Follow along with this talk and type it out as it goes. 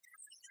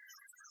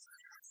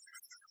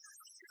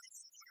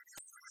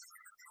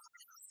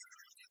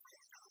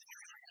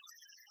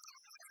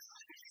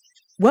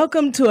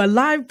Welcome to a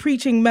live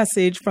preaching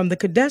message from the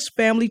Kadesh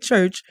Family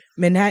Church,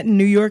 Manhattan,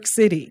 New York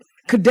City.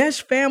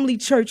 Kadesh Family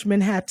Church,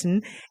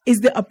 Manhattan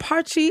is the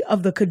eparchy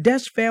of the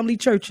Kadesh Family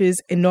Churches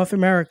in North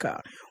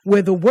America,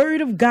 where the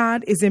Word of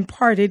God is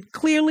imparted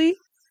clearly,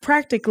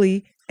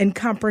 practically, and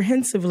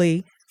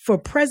comprehensively for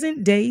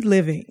present-day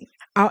living.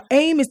 Our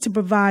aim is to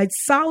provide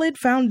solid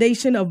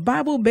foundation of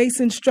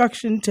Bible-based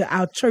instruction to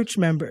our church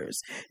members,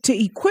 to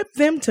equip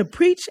them to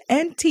preach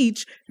and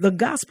teach the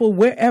gospel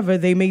wherever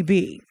they may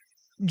be.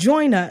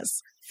 Join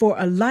us for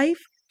a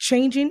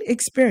life-changing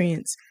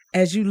experience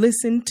as you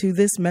listen to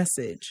this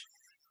message.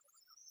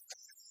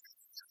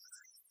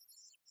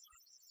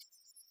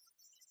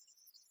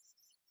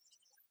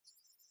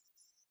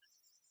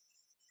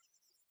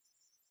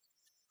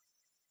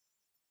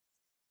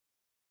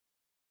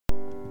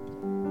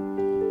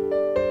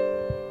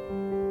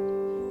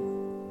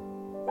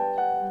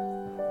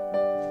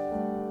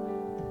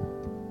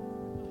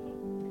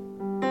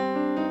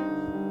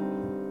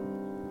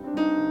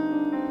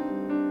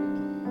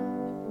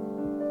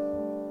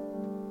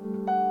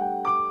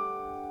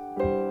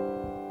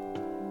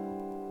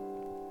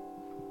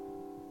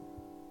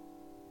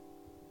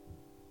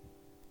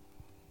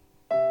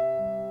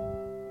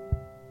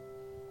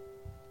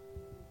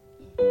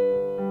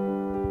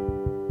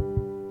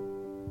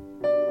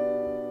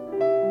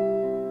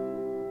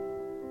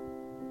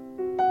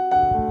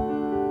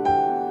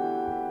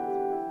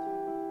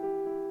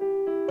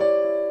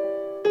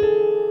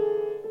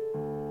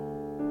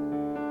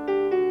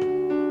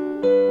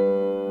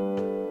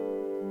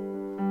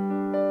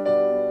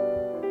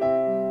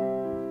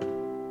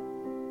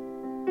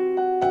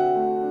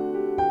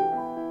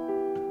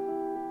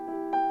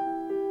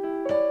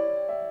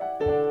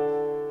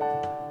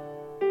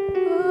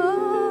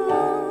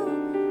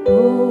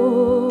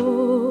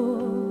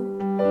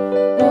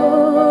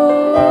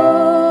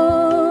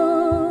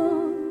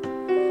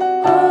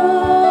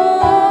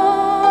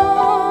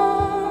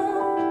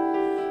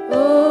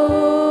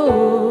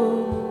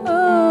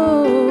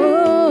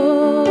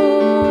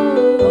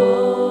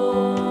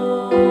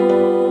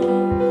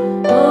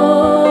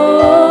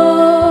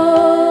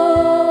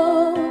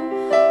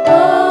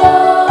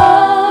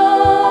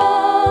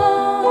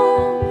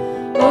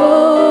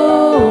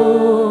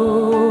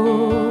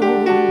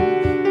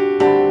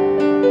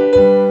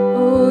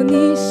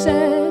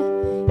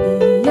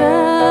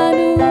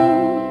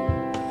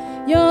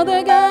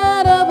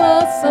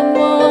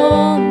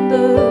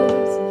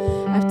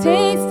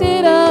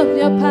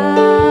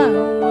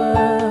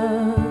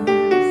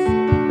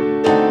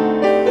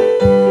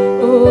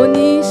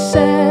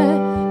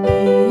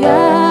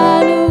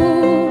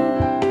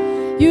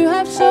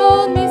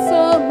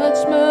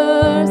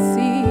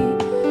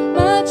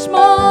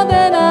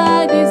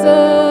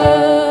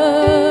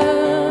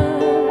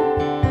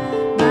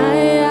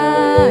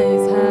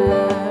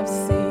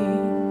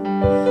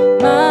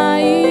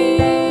 My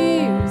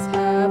ears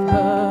have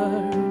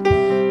heard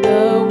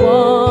the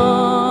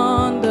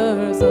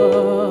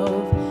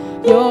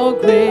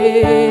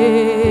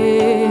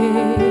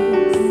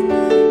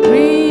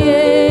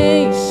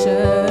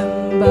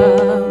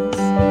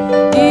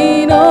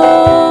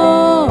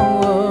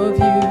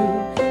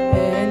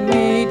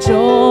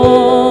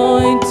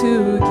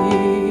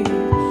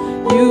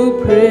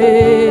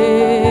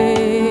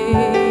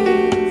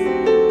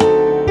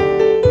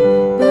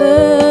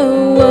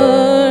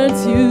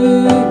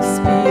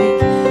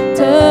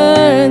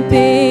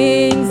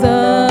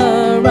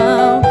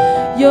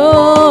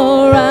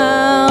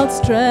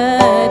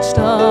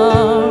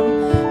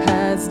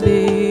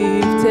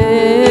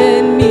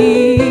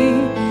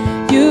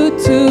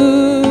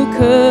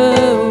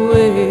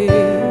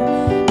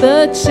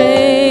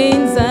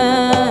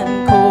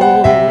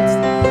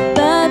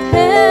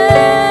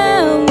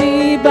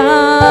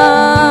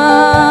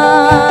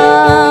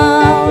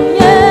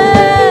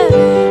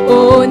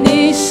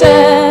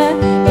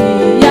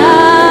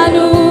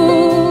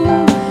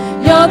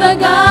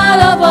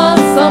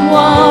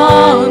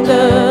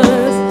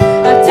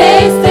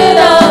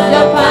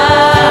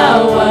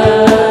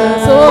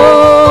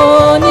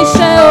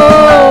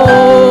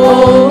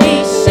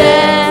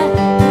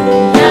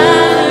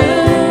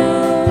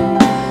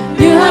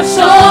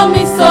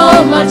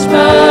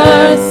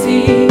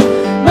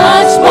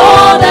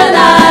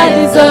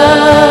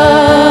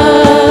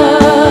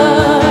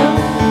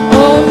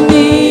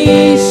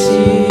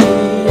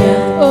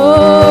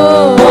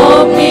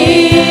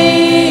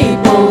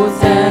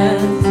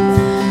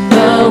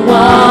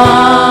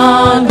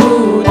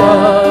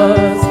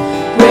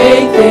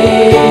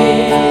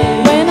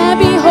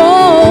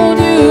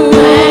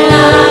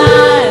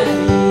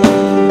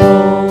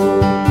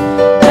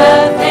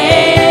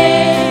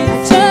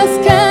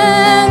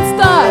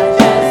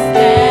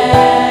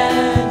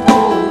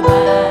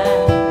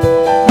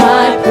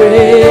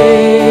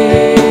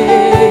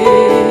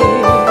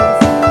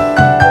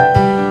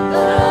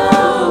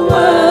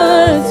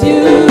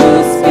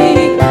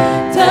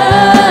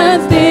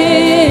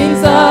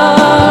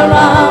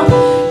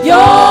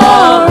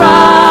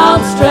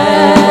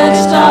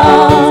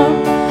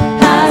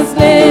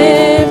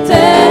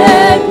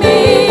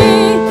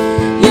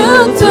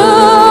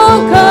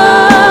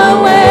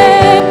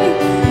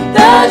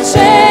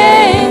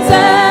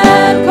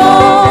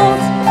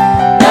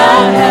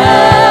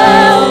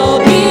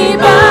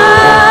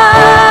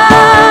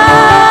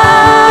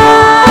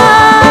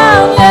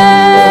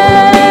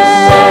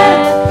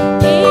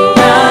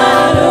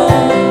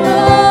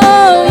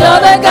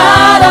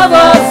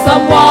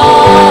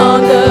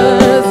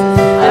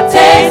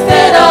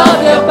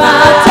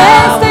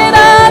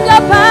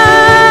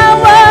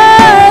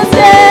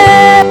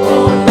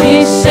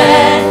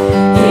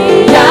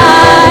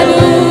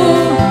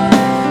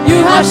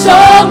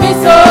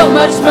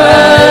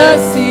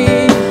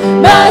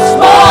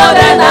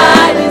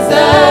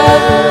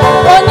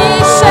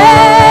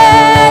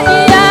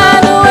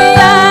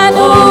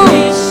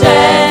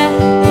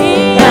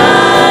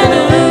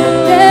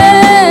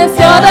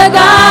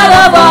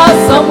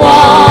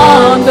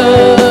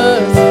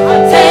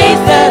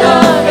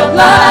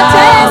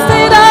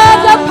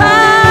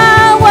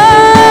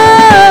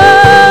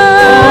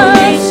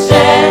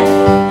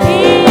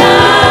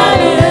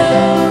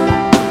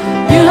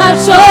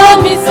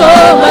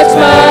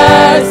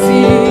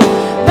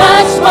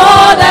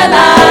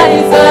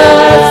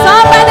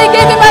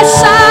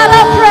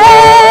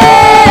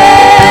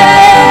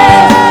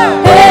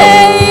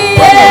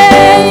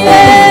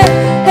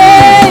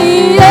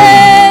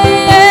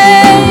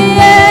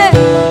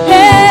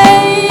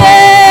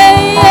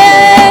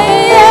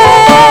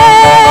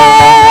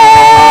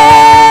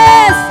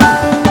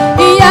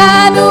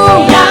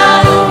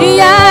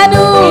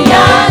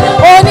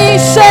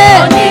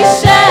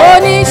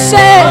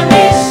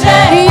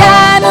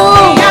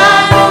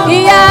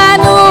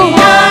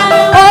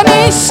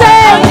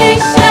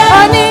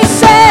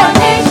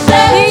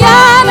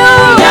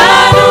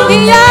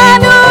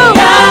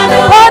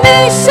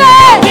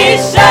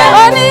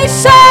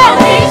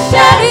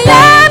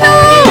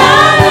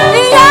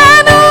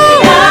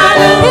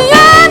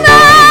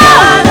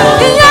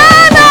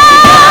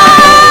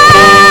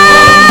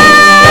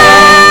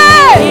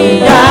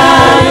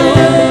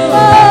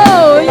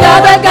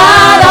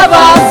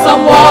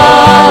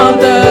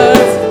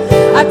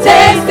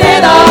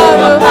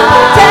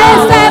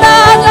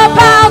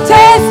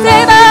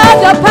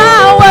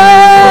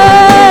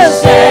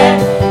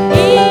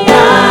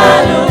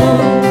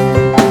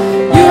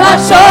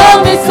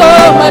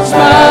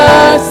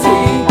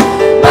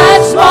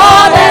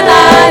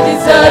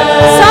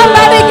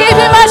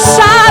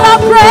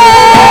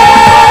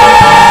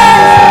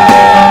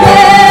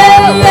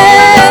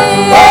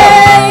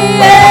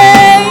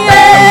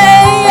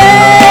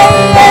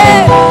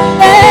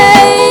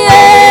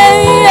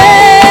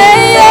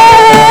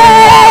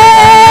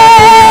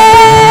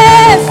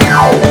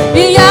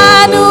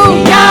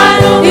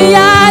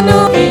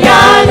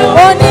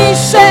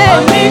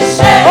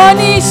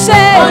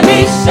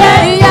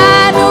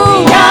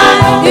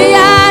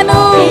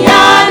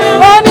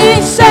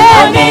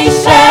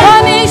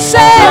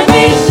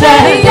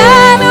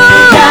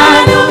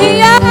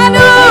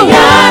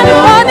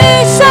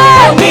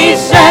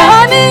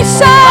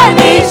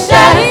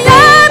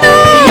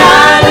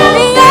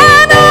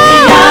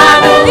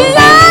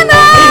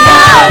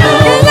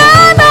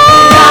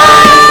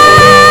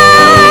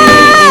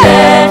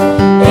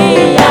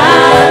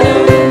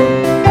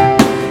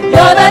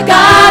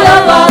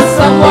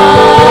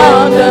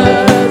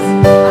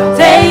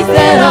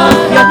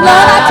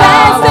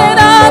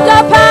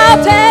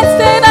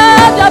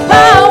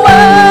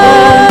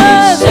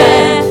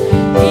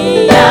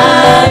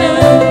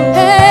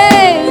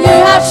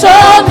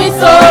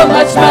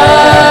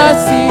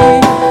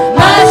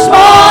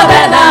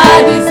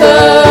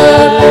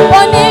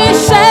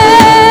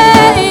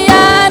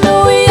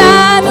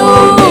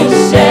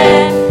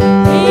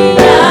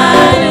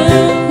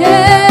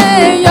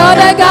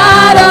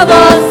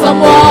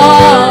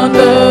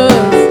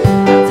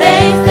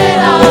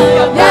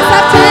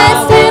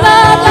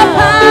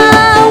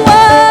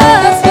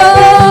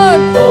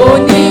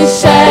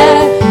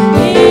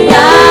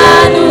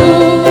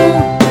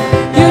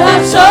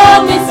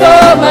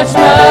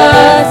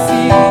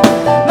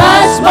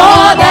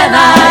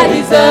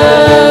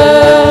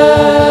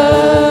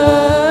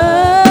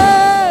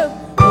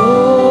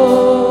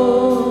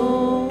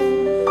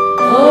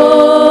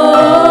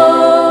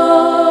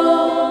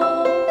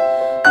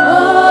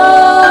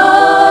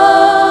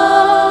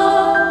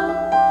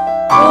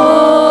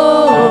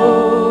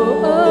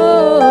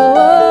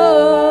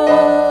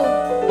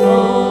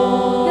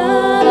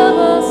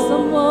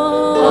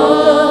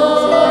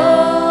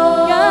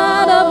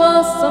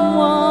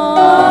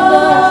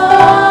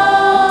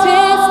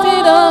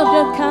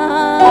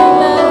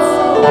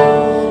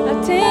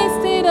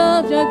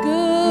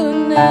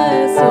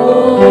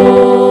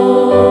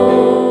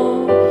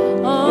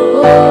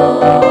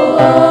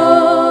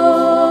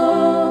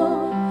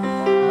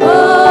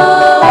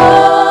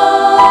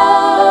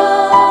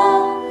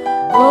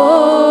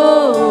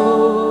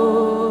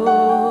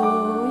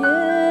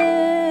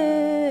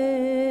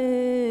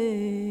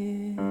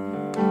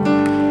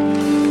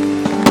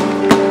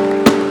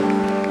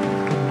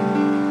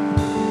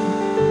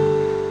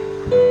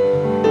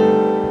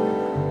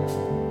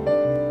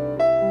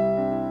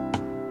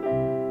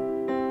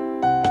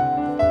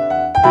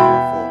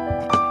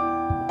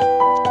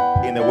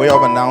way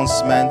of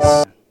announcements.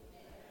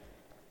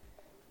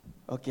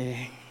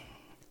 Okay,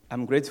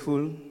 I'm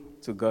grateful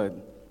to God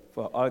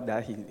for all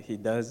that He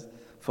does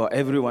for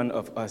every one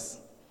of us.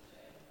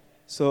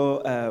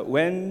 So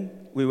when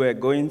we were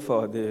going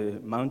for the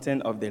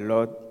Mountain of the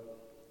Lord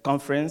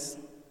conference,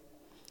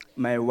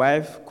 my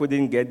wife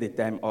couldn't get the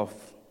time off.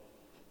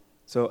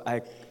 So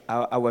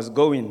I was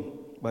going,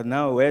 but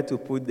now where to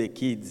put the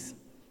kids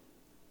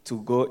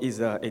to go is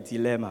a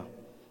dilemma,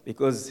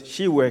 because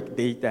she works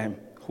daytime.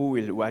 Who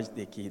will watch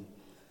the kid?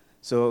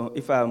 So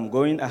if I'm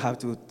going, I have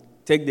to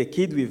take the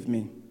kid with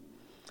me.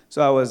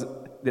 So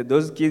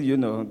those kids,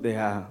 they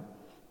are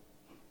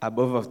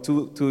above of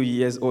 2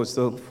 years old,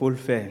 so full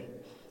fare.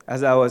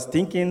 As I was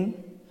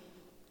thinking,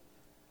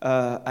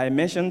 I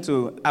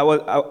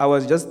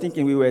was just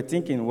thinking, we were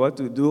thinking what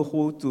to do,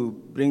 who to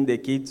bring the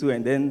kid to,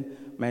 and then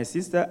my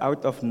sister,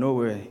 out of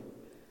nowhere,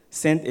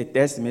 sent a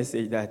text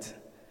message that,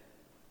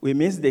 "We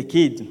missed the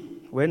kid.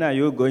 When are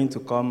you going to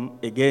come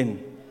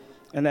again?"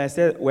 And I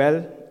said,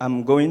 "Well,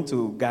 I'm going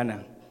to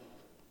Ghana.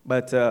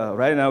 But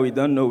right now, we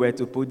don't know where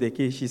to put the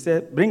kid." She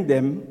said, "Bring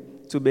them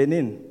to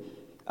Benin.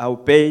 I'll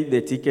pay the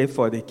ticket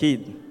for the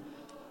kid."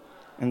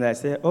 And I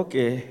said,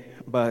 "Okay,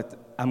 but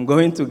I'm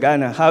going to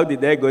Ghana. How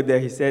did I go there?"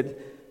 He said,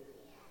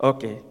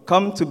 "Okay,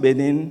 come to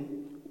Benin.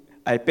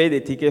 I pay the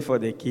ticket for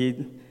the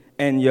kid,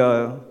 and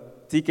your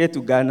ticket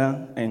to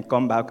Ghana and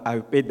come back,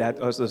 I'll pay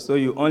that also. So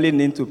you only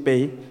need to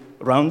pay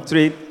round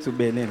trip to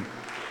Benin."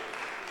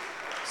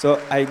 So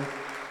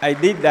I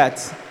did that.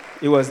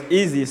 It was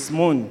easy,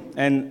 smooth,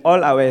 and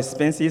all our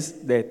expenses,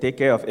 they take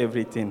care of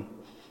everything.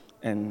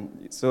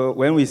 And so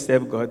when we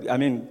serve God,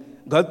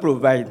 God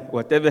provides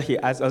whatever He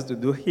asks us to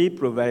do, He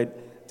provides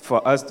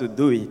for us to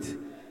do it.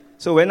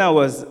 So when I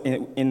was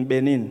in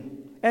Benin,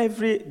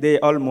 every day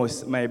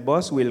almost, my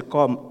boss will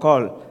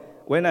call,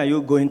 "When are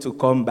you going to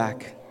come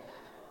back?"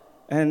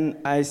 And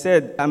I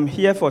said, "I'm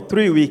here for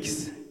 3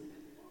 weeks."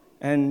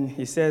 And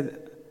he said,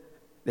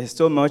 "There's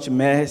so much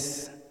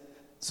mess,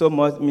 so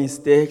much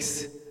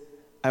mistakes.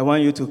 I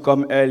want you to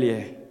come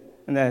earlier."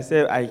 And I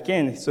said, "I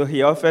can." So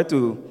he offered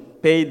to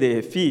pay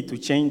the fee to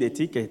change the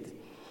ticket.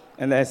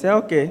 And I said,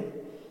 "Okay."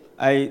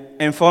 I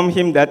informed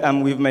him that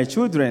I'm with my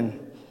children.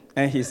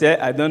 And he said,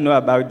 "I don't know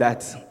about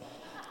that.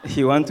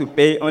 He wants to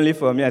pay only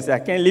for me." I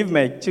said, "I can't leave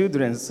my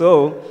children.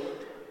 So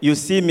you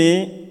see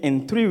me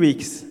in 3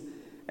 weeks."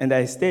 And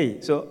I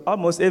stayed. So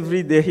almost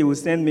every day he would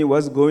send me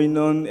what's going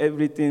on,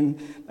 everything.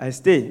 I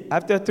stayed.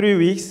 After 3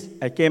 weeks,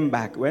 I came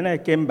back. When I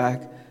came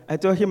back, I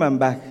told him I'm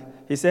back.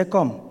 He said,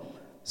 "Come."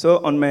 So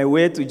on my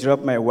way to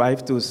drop my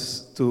wife to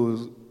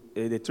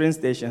the train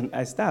station,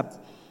 I stopped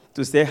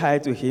to say hi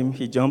to him.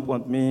 He jumped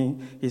on me.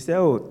 He said,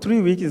 "Oh,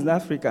 3 weeks in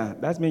Africa.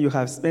 That means you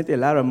have spent a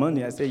lot of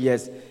money." I said,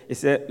 "Yes." He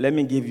said, "Let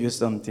me give you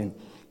something."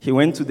 He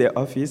went to the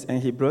office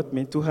and he brought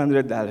me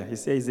 $200. He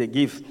said, "It's a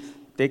gift.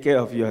 Take care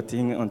of your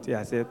thing until."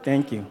 I said,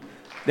 "Thank you."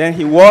 Then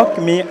he walked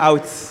me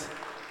out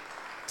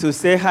to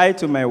say hi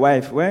to my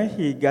wife. When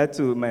he got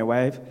to my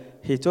wife,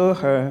 he told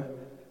her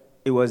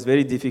it was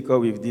very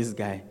difficult with this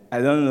guy.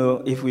 I don't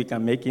know if we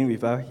can make it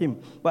without him.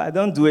 But I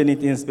don't do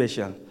anything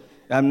special.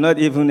 I'm not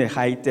even a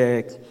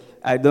high-tech.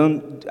 I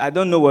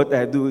don't know what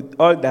I do.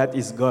 All that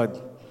is God.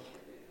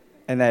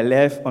 And I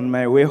left. On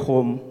my way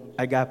home,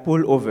 I got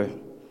pulled over.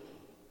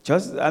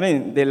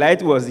 The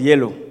light was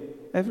yellow.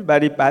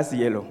 Everybody passed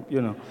yellow,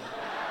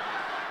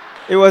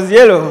 It was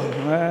yellow.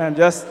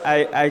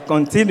 I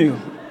continue.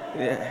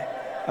 Yeah.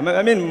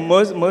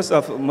 Most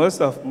of.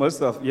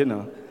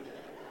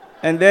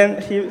 And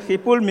then he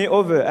pulled me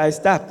over. I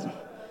stopped.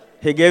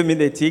 He gave me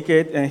the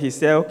ticket and he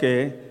said,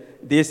 "Okay,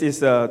 this is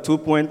 2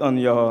 points on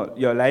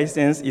your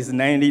license. Is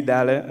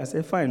 $90. I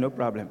said, "Fine, no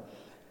problem."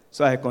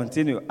 So I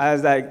continue.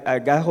 As I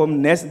got home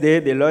next day,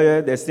 the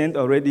lawyer, they sent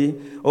already,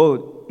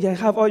 "Oh, yeah, I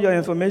have all your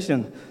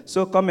information.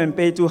 So come and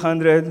pay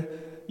 $200.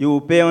 You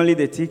will pay only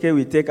the ticket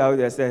we take out."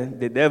 I said,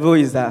 "The devil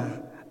is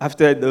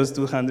after those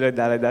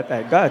 $200 that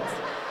I got."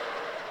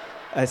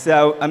 I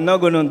said, "I'm not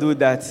going to do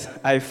that."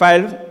 I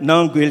filed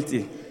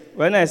non-guilty.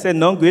 When I said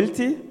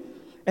non-guilty,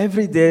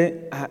 every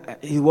day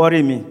he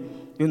worried me.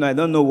 I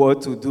don't know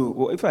what to do.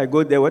 Well, if I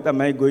go there, what am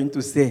I going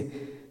to say?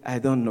 I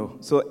don't know.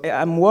 So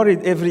I'm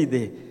worried every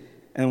day.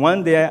 And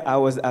one day I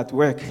was at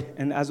work,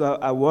 and as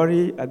I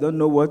worry, I don't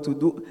know what to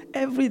do.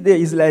 Every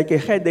day is like a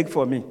headache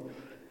for me.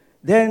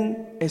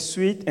 Then a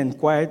sweet and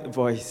quiet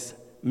voice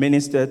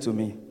ministered to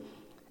me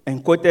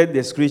and quoted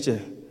the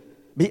scripture,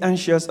 "Be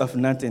anxious of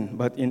nothing,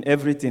 but in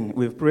everything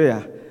with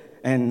prayer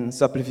and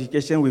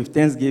supplication with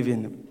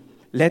thanksgiving,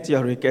 let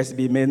your requests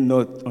be made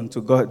known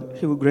unto God.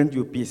 He will grant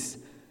you peace."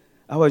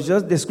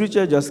 The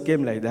scripture just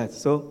came like that.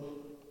 So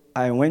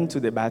I went to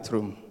the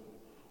bathroom.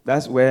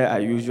 That's where I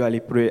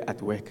usually pray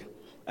at work.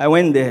 I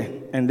went there,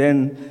 and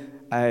then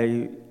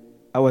I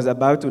was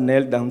about to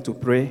kneel down to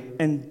pray,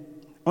 and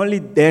only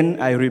then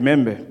I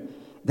remember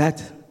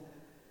that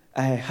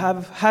I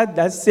have had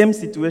that same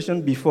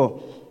situation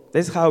before.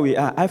 That's how we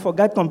are. I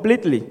forgot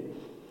completely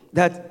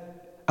that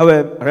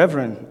our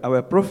reverend,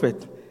 our prophet,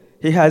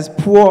 he has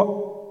poured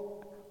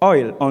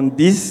oil on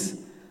this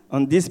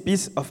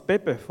piece of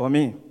paper for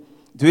me.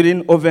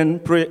 during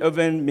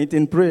oven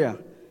meeting prayer.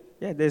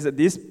 Yeah,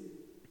 this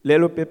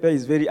little paper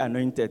is very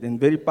anointed and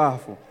very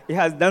powerful. It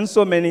has done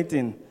so many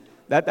things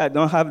that I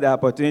don't have the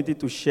opportunity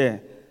to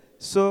share.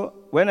 So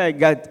when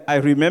I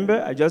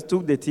remember I just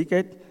took the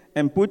ticket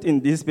and put in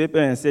this paper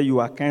and said, you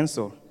are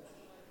canceled.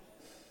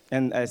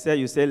 And I said,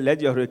 you said,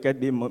 let your request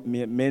be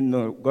made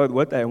known. God,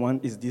 what I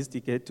want is this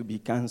ticket to be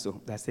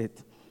canceled. That's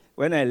it.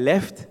 When I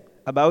left,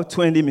 about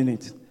 20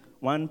 minutes,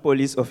 one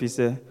police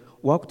officer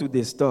walked to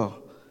the store.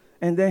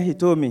 And then he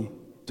told me,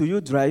 do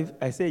you drive?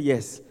 I said,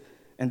 yes.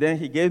 And then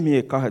he gave me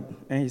a card.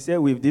 And he said,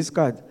 with this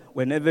card,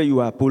 whenever you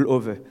are pulled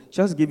over,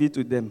 just give it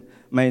to them.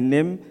 My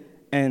name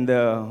and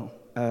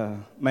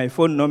my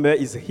phone number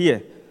is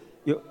here.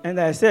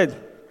 And I said,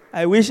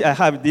 I wish I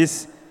have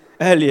this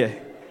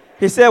earlier.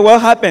 He said,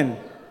 what happened?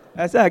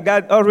 I said, I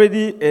got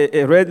already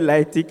a red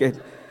light ticket.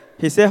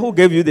 He said, who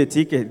gave you the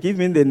ticket? Give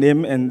me the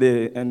name and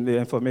the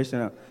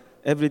information,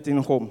 everything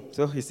home.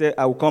 So he said,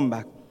 I will come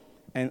back.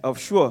 And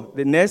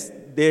the next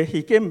day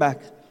he came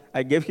back.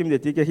 I gave him the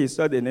ticket. He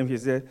saw the name. He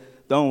said,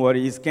 don't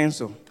worry, it's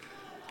canceled.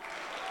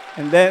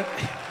 And then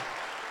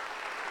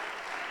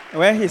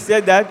when he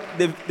said that,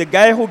 the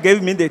guy who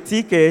gave me the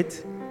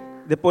ticket,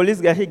 the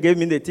police guy who gave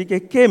me the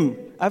ticket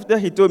came. After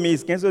he told me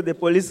it's canceled, the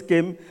police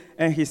came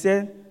and he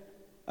said,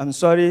 I'm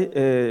sorry,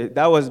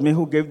 that was me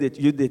who gave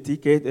you the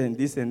ticket and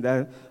this and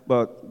that,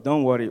 but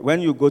don't worry.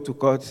 When you go to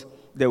court,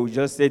 they will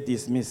just say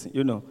dismiss,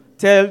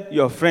 Tell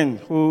your friend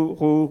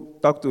who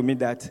talked to me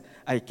that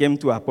I came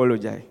to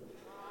apologize.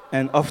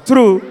 And of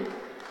true,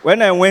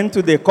 when I went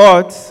to the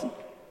court,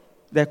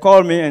 they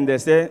called me and they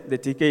said the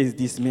ticket is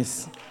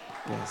dismissed.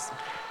 Yes.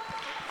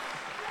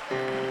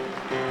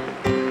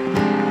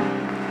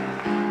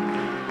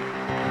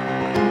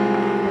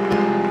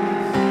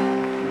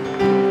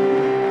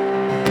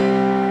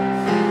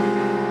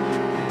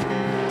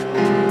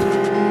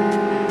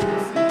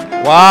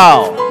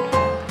 Wow.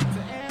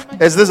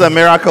 Is this a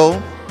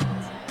miracle?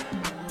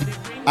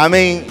 I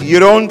mean, you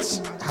don't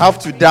have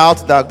to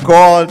doubt that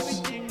God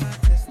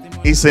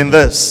is in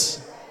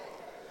this.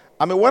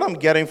 I mean, what I'm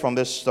getting from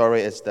this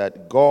story is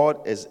that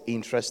God is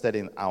interested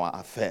in our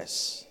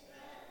affairs.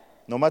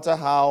 No matter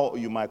how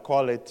you might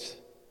call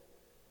it,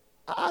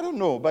 I don't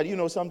know, but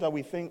sometimes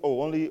we think,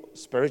 only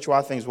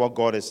spiritual things what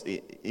God is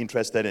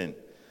interested in.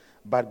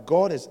 But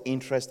God is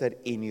interested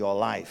in your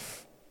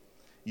life,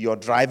 your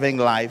driving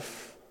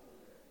life,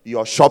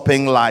 your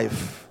shopping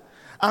life.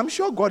 I'm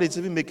sure God is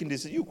even making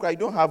this. You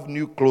don't have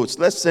new clothes.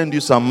 Let's send you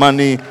some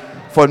money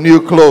for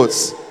new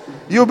clothes.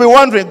 You'll be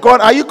wondering,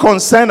 God, are you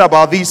concerned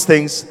about these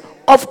things?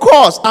 Of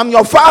course, I'm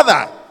your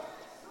father.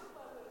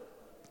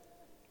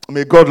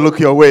 May God look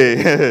your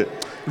way.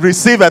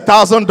 Receive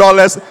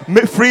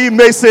 $1,000 free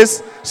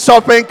Macy's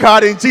shopping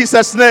card in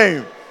Jesus'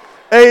 name.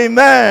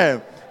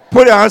 Amen.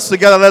 Put your hands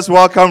together. Let's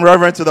welcome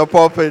Reverend to the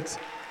pulpit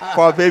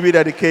for our baby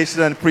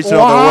dedication and preaching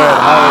of the word.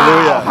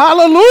 Hallelujah.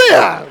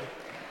 Hallelujah.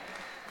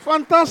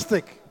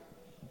 Fantastic.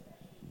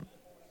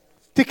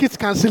 Ticket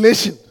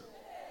cancellation.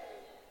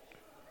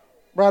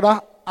 Brother,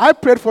 I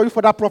prayed for you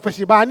for that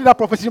prophecy, but I need that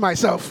prophecy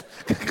myself.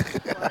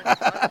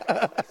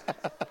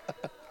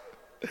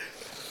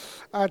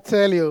 I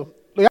tell you.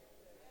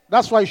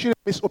 That's why you shouldn't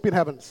miss open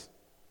heavens.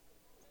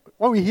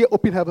 When we hear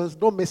open heavens,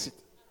 don't miss it.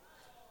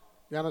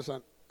 You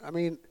understand? I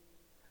mean,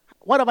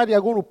 whatever they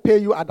are going to pay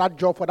you at that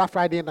job for that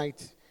Friday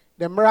night,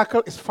 the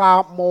miracle is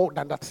far more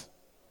than that.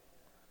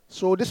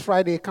 So this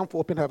Friday, come for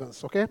open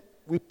heavens, okay?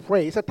 We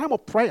pray. It's a time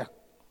of prayer.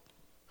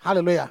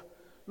 Hallelujah.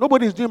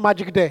 Nobody is doing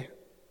magic there,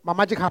 but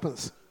magic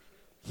happens.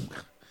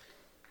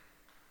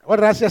 What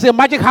did I say? I say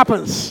magic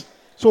happens.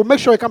 So make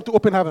sure you come to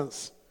open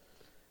heavens.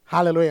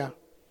 Hallelujah.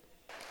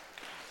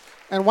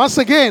 And once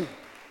again,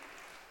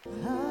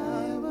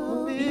 I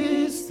will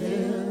be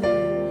still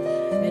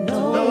and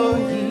know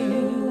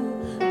you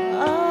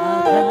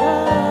are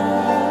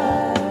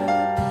God.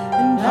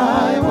 And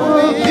I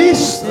will be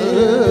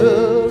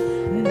still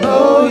and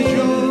know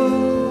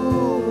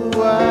you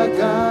are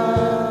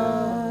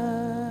God.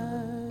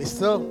 Be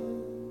still.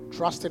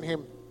 Trust in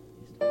Him.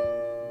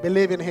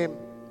 Believe in Him.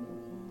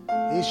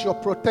 He's your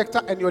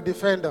protector and your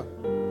defender.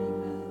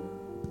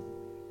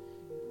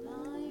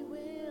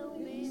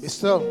 Be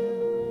still.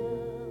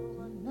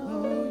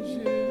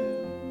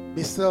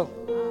 Be still.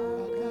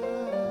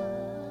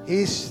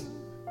 He's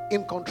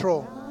in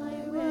control.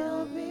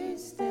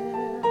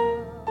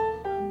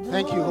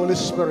 Thank you, Holy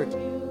Spirit.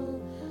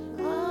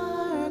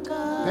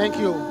 Thank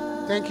you.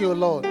 Thank you,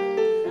 Lord.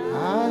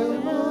 I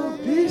will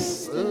be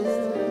still.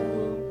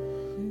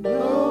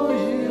 Know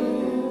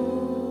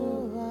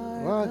you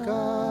are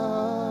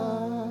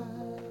God.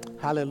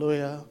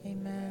 Hallelujah.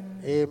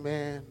 Amen.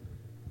 Amen.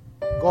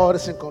 God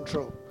is in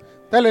control.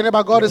 Tell your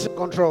neighbor, God is in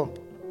control.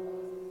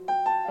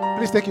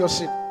 Please take your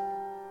seat.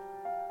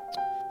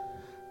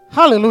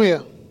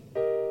 Hallelujah.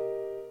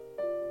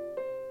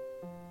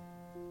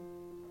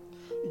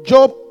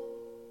 Job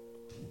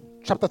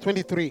chapter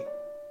 23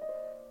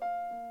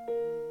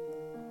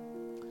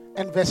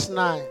 and verse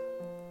 9.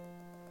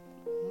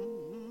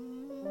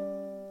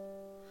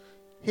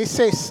 He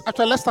says,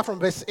 actually, let's start from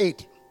verse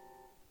 8.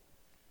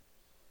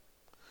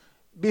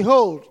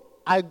 Behold,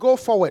 I go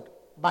forward,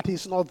 but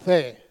he's not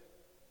there.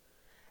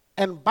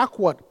 And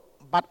backward,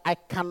 but I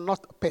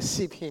cannot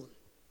perceive him.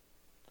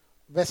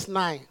 Verse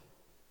 9.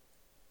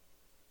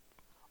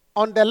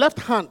 On the left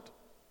hand,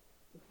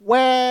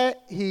 where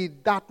he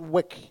doth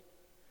work,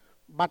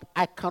 but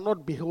I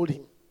cannot behold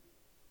him.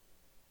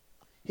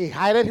 He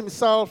hideth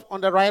himself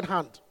on the right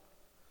hand,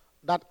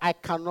 that I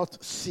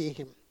cannot see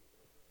him.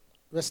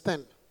 Verse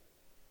 10.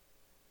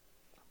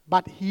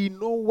 But he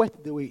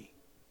knoweth the way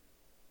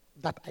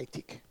that I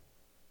take.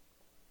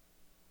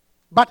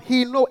 But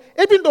he know,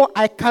 even though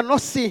I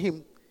cannot see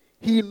him,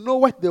 he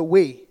knoweth the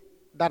way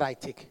that I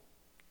take.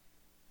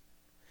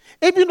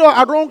 Even though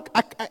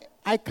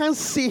I can't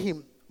see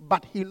him,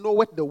 but he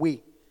knoweth the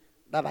way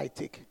that I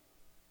take.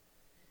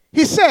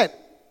 He said,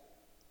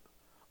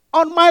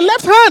 on my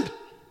left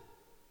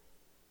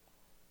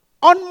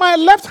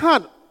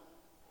hand,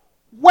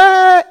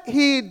 where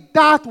he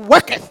doth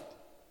worketh.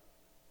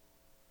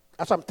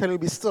 That's what I'm telling you,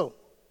 be still.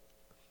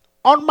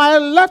 On my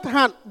left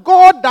hand,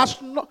 God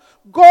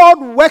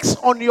works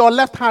on your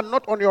left hand,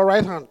 not on your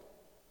right hand.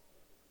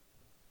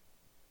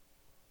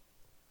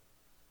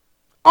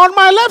 On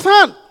my left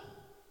hand.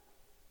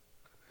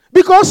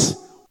 Because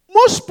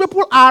most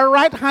people are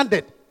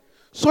right-handed.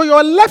 So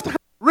your left hand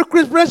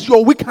represents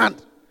your weak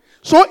hand.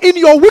 So in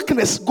your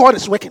weakness, God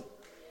is working.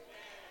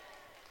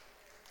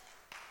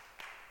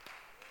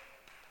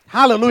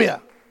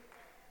 Hallelujah.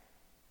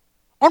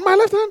 On my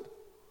left hand,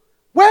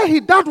 where he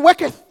doth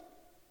worketh.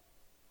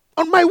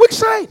 On my weak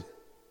side.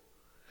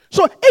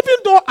 So even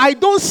though I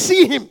don't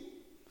see him,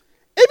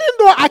 even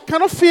though I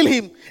cannot feel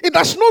him, it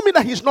does not mean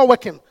that he's not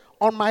working.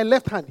 On my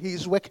left hand, he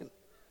is working.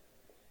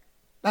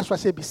 That's why I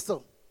say be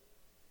still.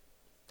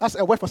 That's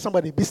a word for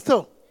somebody. Be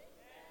still.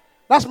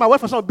 That's my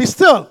word for somebody. Be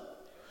still.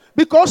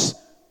 Because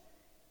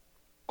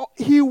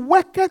he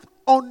worketh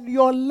on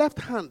your left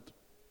hand,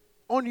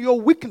 on your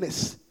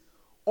weakness,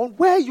 on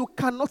where you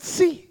cannot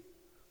see.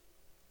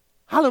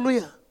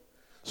 Hallelujah.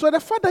 So the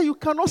fact that you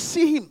cannot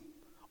see him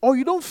or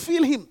you don't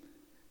feel him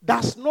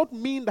does not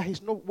mean that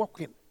he's not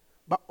working.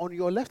 But on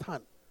your left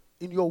hand,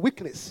 in your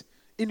weakness,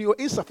 in your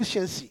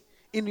insufficiency,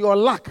 in your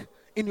lack,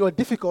 in your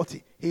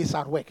difficulty, he is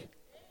at work.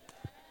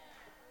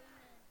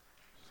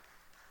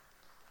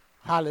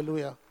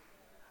 Hallelujah.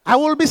 I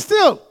will be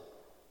still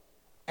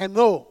and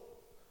know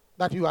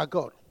that you are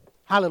God.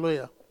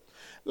 Hallelujah.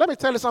 Let me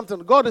tell you something.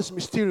 God is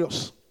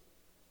mysterious.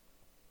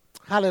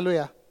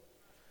 Hallelujah.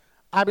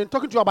 I've been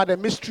talking to you about the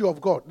mystery of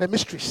God, the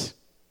mysteries.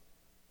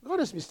 God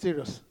is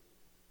mysterious.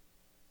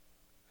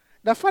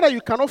 The fact that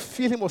you cannot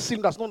feel him or see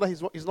him does not mean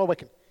that he's not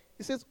working.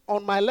 He says,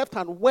 on my left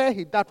hand, where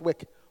he doth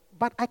work,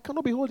 but I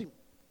cannot behold him.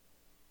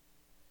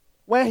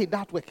 Where he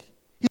doth work.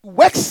 He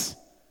works.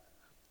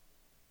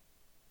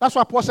 That's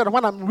why Paul said,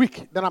 when I'm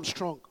weak, then I'm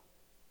strong.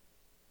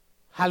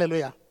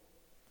 Hallelujah.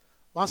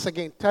 Once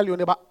again, tell your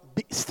neighbor,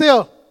 be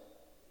still.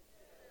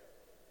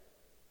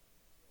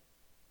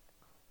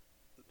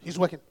 He's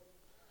working.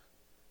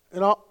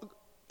 You know,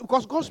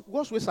 because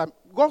God's ways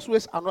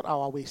are not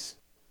our ways.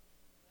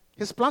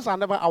 His plans are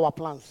never our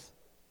plans.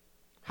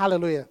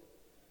 Hallelujah.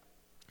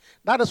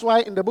 That is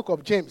why in the book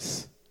of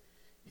James,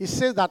 he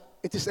says that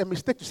it is a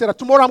mistake to say that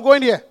tomorrow I'm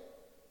going here.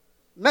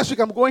 Next week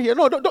I'm going here.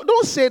 No,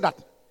 don't say that.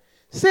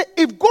 Say,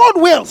 if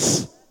God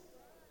wills.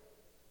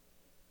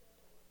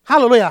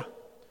 Hallelujah.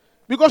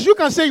 Because you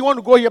can say you want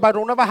to go here, but it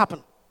will never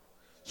happen.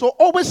 So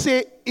always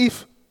say,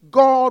 if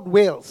God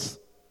wills.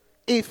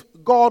 If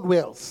God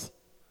wills.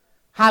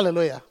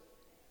 Hallelujah.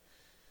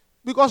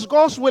 Because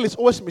God's will is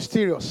always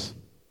mysterious.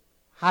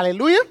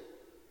 Hallelujah.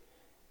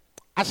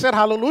 I said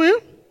hallelujah.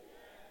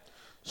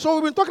 So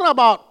we've been talking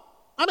about,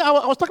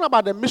 I was talking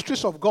about the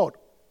mysteries of God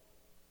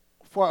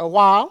for a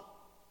while.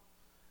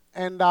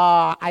 And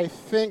I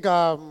think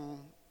then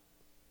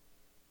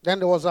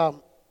there was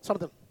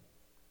something.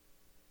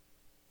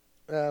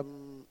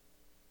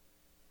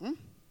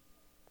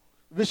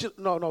 Vision,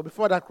 no,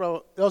 before that,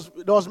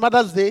 there was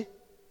Mother's Day.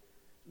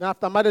 Then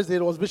after Mother's Day,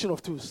 there was Vision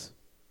of Twos.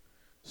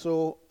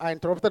 So I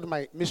interrupted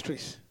my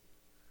mysteries.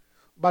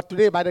 But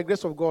today, by the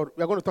grace of God,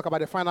 we are going to talk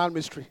about the final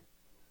mystery.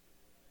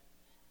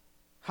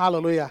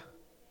 Hallelujah.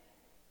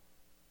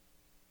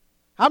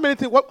 How many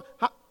things?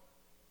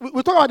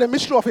 We talk about the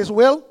mystery of his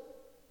will.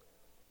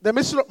 The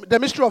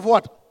mystery of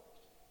what?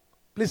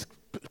 Please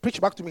preach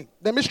back to me.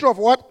 The mystery of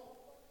what?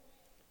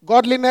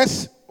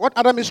 Godliness. What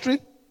other mystery?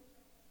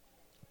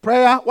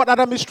 Prayer. What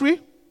other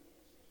mystery?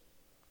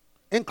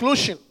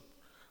 Inclusion.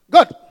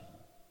 Good.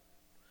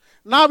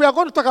 Now we are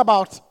going to talk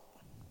about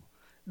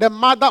the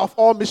mother of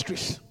all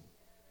mysteries.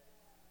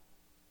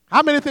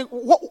 How many think?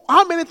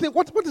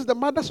 What is the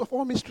mother of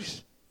all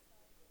mysteries?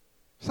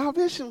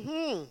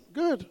 Salvation.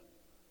 Good.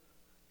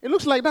 It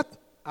looks like that.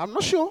 I'm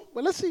not sure,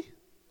 but let's see.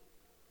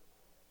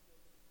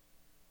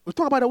 We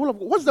talk about the will of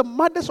God. What's the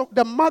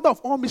mother of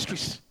all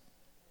mysteries?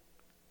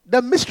 The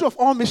mystery of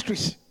all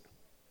mysteries.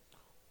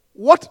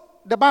 What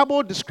the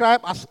Bible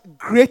describes as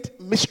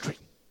great mystery.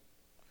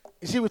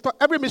 You see, we thought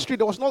every mystery,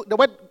 the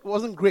word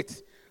wasn't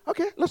great.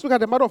 Okay, let's look at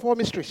the mother of all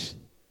mysteries.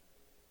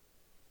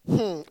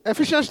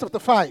 Ephesians chapter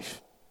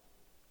 5.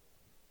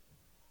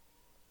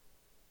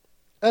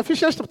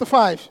 Ephesians chapter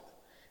 5.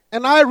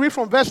 And I read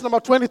from verse number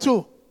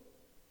 22.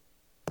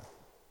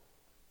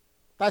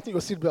 Tighten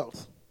your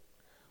seatbelts.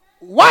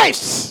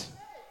 Wives,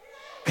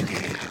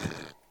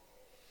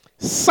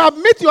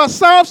 submit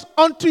yourselves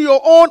unto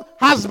your own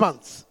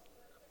husbands,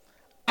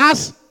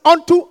 as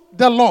unto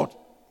the Lord.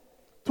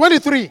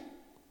 23.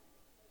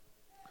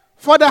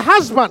 For the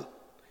husband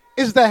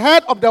is the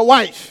head of the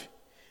wife,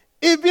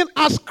 even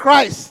as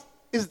Christ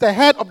is the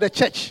head of the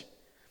church,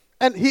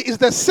 and he is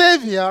the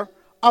Savior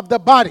of the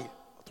body.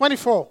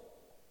 24.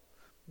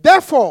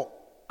 Therefore,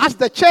 as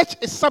the church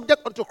is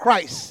subject unto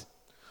Christ,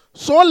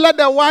 so let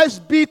the wives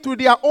be to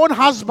their own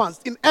husbands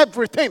in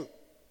everything.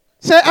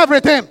 Say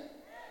everything.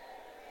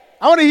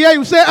 I want to hear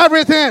you say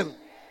everything.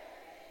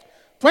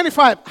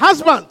 25.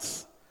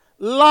 Husbands,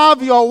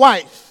 love your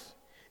wife,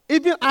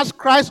 even as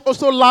Christ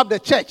also loved the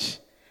church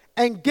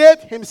and gave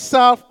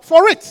himself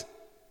for it,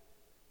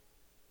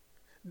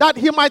 that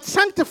he might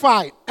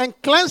sanctify and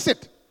cleanse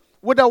it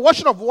with the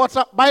washing of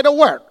water by the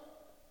word.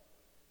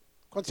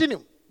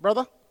 Continue,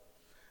 brother.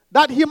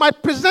 That he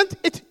might present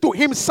it to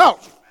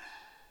himself,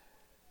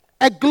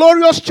 a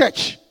glorious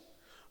church,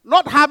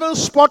 not having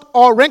spot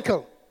or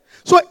wrinkle.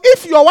 So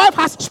if your wife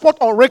has spot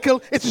or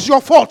wrinkle, it is your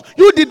fault.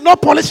 You did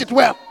not polish it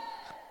well.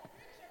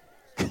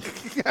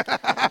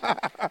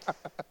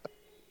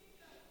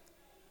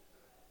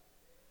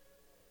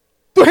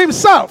 To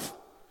himself.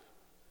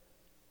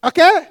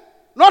 Okay?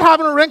 Not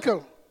having a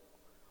wrinkle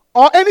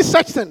or any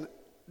such thing,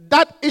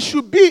 that it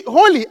should be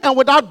holy and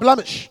without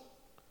blemish.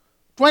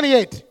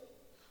 28.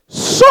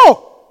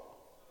 So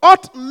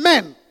ought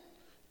men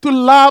to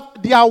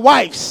love their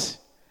wives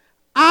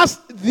as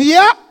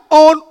their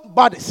own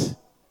bodies.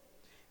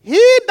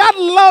 He that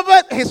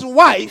loveth his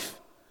wife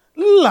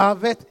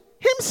loveth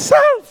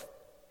himself.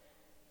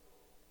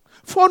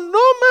 For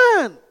no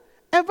man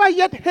ever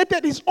yet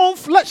hated his own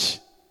flesh,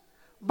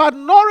 but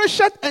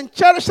nourisheth and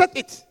cherisheth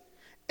it,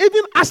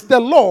 even as the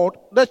Lord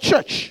the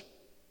church.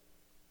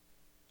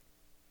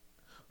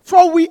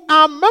 For we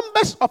are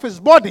members of his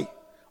body,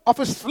 of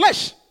his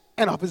flesh,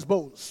 and of his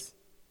bones.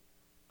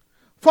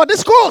 For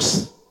this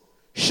cause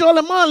shall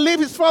a man leave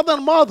his father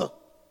and mother,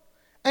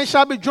 and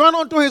shall be joined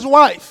unto his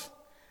wife,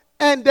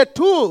 and the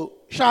two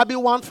shall be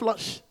one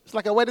flesh. It's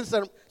like a wedding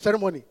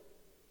ceremony.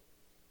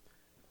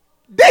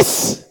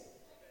 This,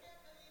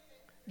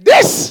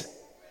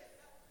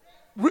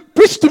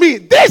 preach to me,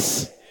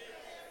 this.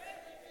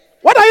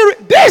 What are you,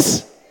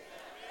 this.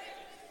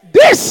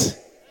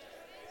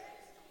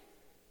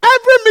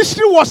 Every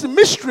mystery was a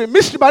mystery,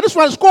 but this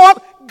one is called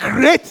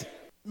great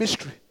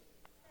mystery.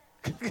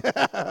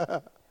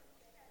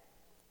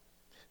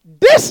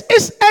 This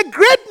is a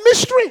great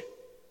mystery.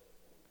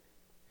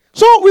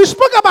 So we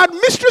spoke about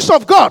mysteries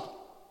of God.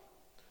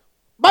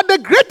 But the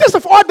greatest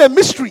of all the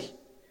mystery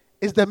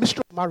is the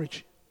mystery of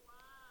marriage.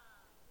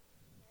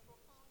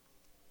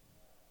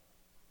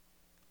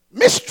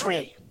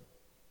 Mystery.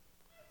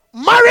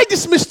 Marriage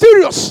is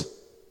mysterious.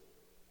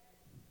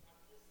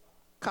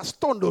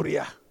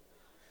 Castondoria.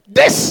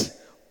 This,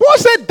 Paul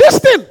said, this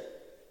thing,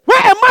 where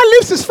a man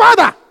leaves his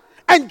father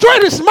and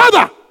joins his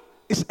mother,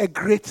 is a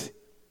great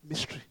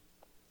mystery.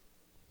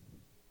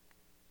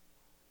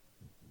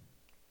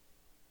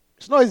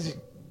 It's not easy.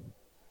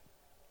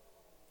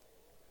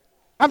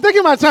 I'm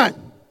taking my time.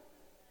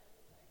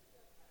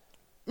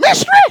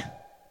 Mystery.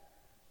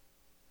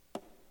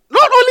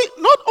 Not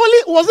only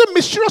was it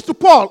mysterious to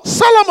Paul,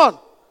 Solomon,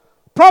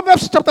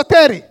 Proverbs chapter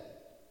 30,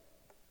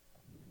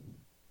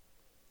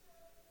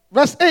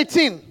 verse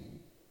 18.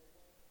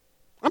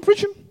 I'm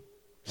preaching.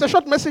 It's a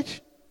short message.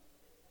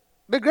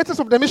 The greatest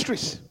of the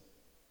mysteries.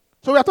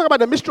 So we are talking about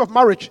the mystery of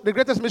marriage, the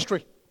greatest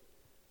mystery.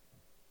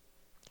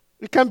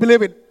 You can't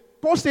believe it.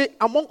 Paul said,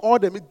 among all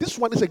them, this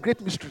one is a great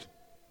mystery.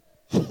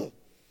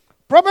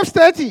 Proverbs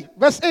 30,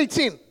 verse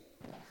 18.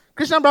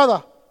 Christian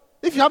brother,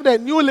 if you have the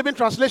New Living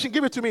Translation,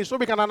 give it to me so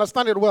we can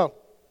understand it well.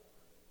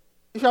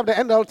 If you have the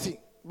NLT,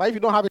 but if you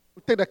don't have it,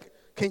 take the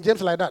King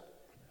James like that.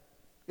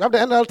 You have the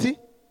NLT?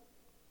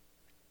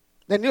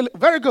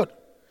 Very good.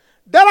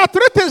 There are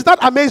 3 things that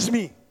amaze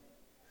me.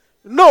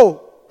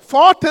 No,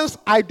 4 things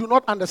I do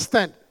not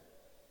understand.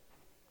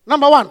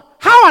 Number 1,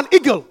 how an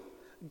eagle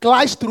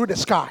glides through the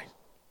sky.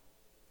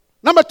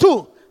 Number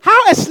 2,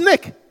 how a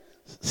snake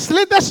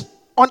slithers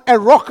on a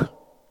rock.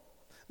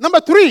 Number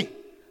 3,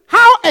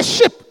 how a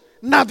ship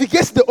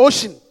navigates the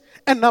ocean.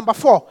 And number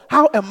 4,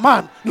 how a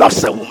man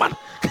loves a woman.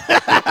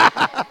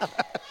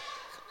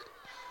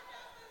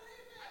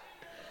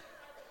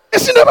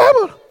 It's in the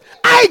Bible.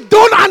 I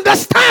don't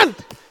understand.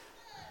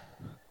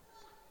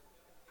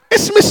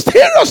 It's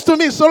mysterious to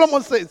me,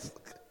 Solomon says.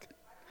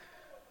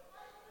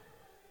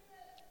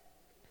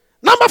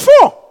 Number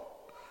 4,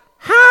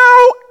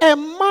 how a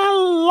man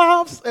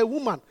loves a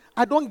woman.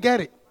 I don't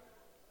get it.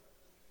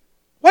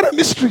 What a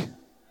mystery.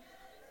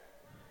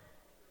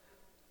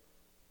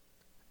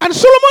 And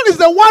Solomon is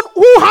the one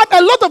who had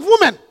a lot of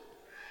women.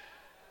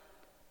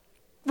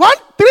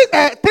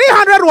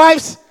 300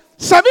 wives,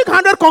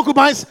 700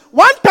 concubines,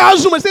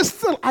 1,000 women.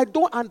 Still, I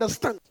don't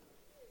understand.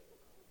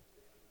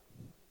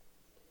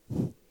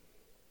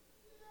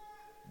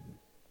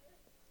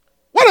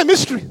 a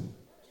mystery.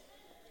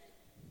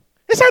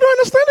 He said, I don't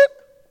understand it.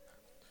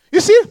 You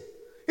see,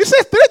 he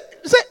said three.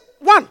 He said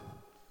one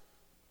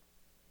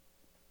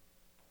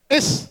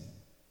is,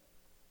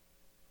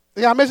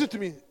 they are amazing to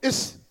me.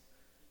 It's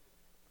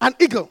an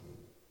eagle.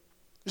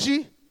 You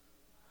see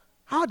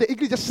how the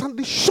eagle just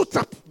suddenly shoots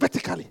up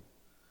vertically,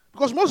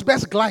 because most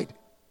birds glide.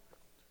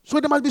 So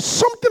there must be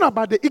something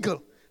about the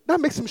eagle that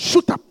makes him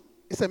shoot up.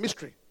 It's a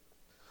mystery.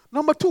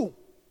 Number two,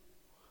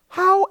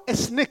 how a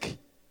snake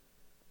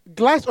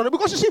glides on it.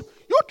 Because you see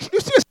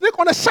a snake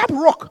on a sharp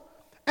rock,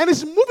 and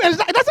it's moving, and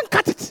it doesn't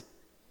cut it.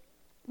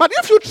 But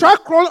if you try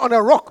crawling on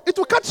a rock, it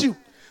will cut you.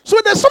 So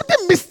there's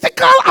something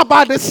mystical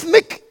about the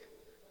snake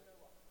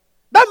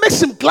that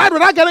makes him glide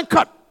without getting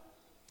cut.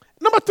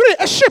 Number three,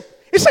 a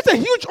ship. It's such a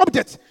huge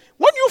object.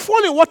 When you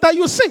fall in water,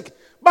 you sink.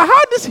 But how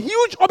this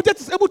huge object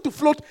is able to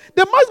float,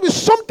 there must be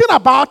something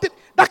about it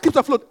that keeps it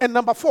afloat. And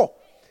number four,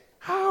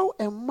 how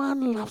a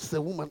man loves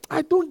a woman.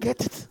 I don't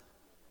get it.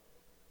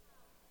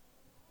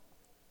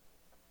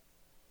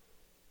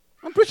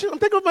 I'm taking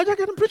off my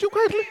jacket, I'm preaching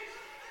quietly.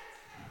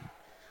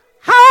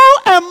 How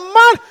a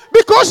man,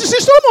 because you see,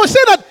 someone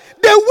said that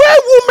the way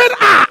women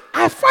are,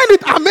 I find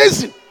it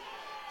amazing.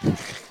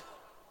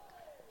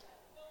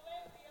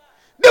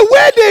 The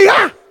way they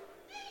are,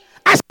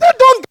 I still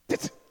don't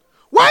get it.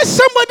 Why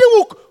somebody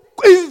will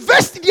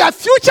invest their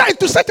future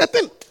into such a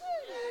thing?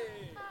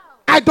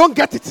 I don't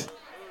get it.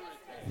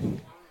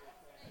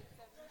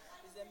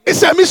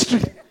 It's a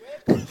mystery.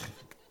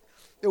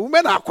 The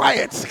women are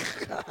quiet.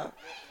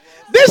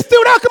 This thing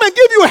will come and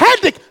give you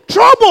headache,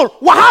 trouble,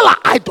 wahala.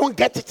 I don't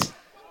get it.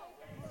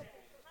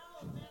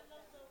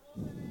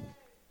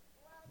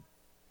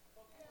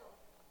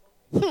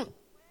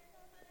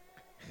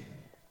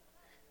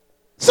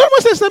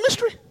 Someone says it's a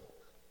mystery.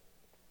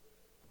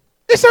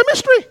 It's a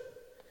mystery.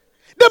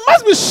 There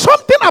must be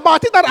something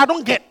about it that I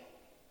don't get.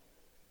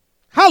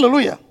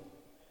 Hallelujah.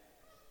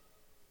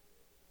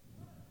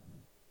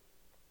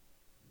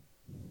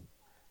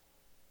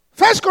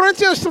 First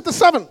Corinthians chapter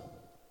 7,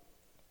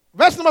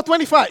 verse number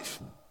 25.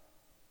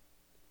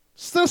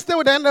 Still stay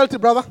with the NLT,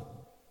 brother.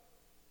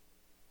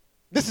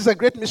 This is a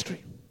great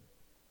mystery.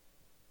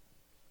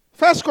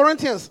 First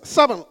Corinthians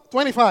 7,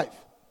 25.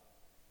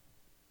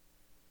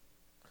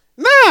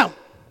 Now,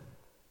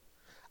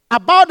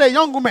 about the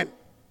young women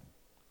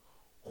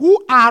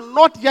who are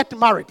not yet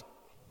married,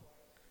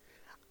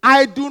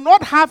 I do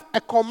not have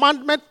a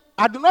command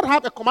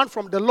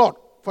from the Lord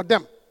for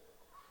them.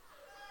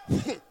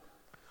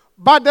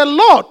 But the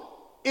Lord,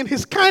 in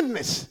his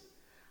kindness,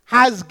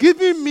 has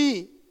given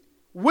me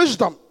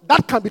wisdom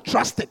that can be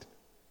trusted.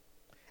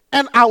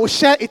 And I will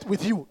share it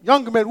with you,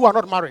 young men who are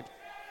not married.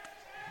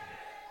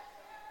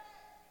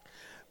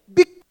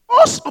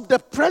 Because of the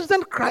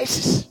present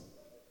crisis,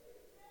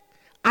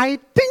 I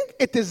think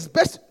it is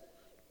best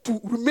to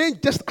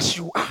remain just as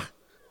you are.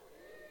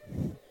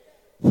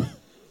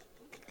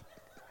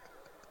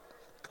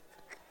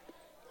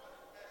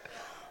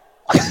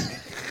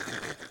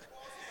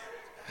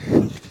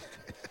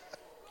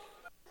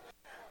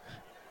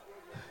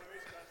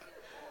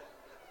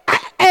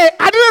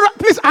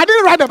 I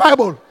didn't write the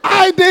Bible.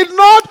 I did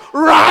not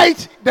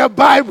write the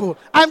Bible.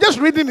 I'm just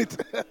reading it.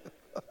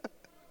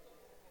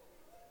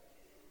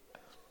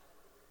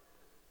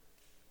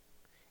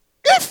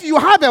 If you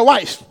have a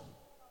wife,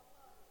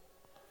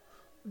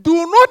 do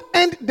not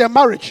end the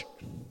marriage.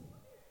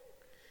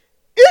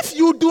 If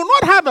you do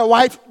not have a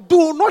wife,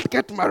 do not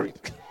get married.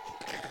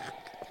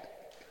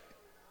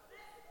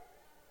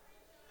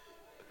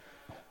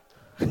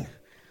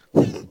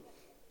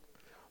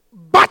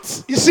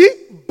 But, you see,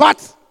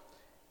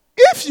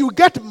 if you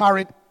get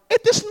married,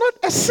 it is not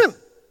a sin.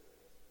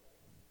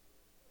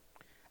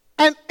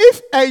 And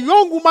if a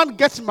young woman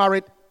gets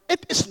married,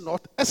 it is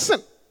not a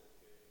sin.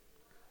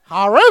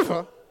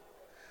 However,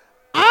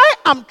 I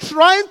am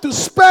trying to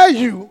spare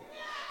you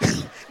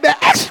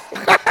the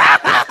extra.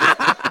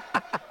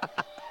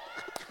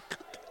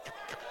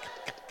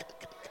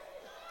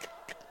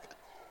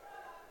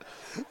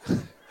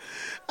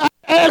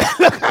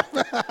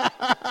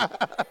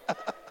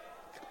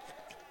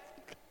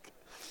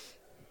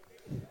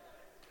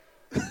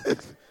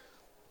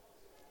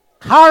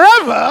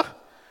 However,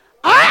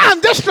 I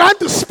am just trying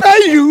to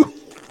spare you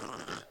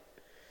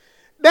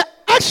the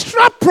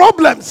extra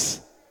problems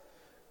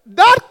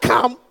that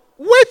come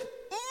with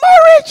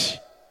marriage.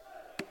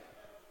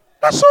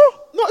 That's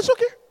all. No, it's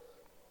okay.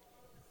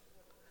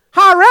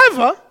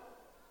 However,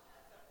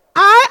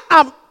 I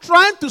am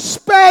trying to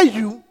spare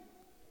you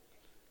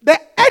the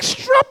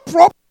extra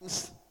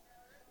problems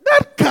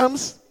that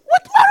comes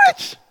with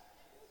marriage.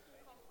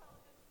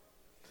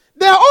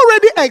 There are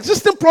already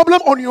existing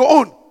problems on your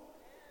own.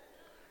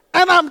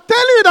 And I'm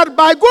telling you that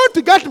by going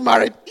to get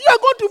married, you are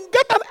going to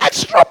get an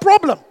extra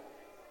problem.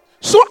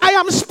 So I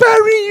am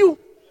sparing you.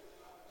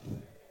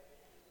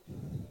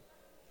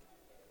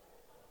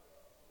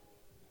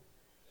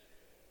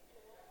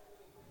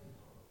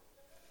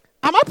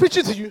 Am I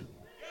preaching to you?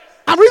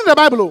 I'm reading the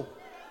Bible.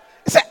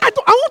 He said, I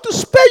want to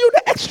spare you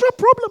the extra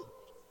problem.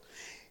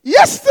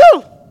 Yes,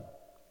 still.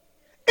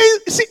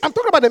 See, I'm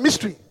talking about the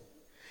mystery.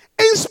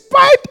 In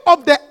spite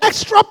of the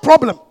extra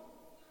problem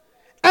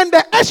and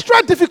the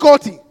extra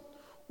difficulty,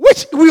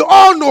 which we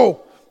all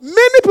know,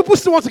 many people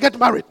still want to get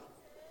married.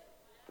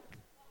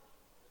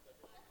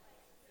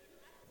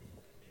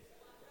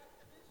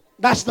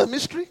 That's the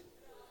mystery.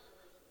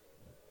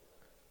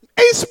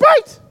 In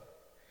spite.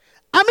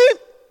 I mean,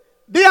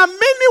 there are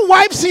many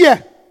wives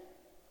here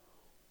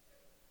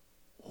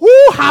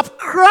who have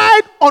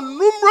cried on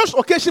numerous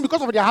occasions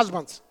because of their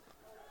husbands.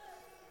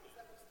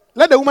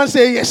 Let the woman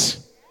say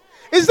yes.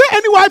 Is there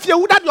any wife here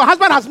that your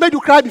husband has made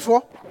you cry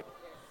before?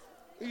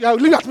 Yeah,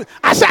 look at me.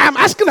 I say, I'm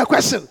asking a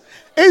question.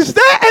 Is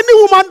there any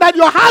woman that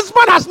your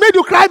husband has made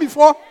you cry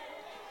before?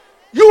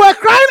 You were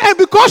crying and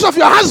because of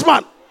your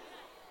husband,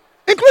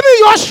 including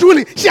yours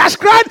truly. She has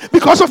cried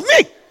because of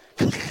me.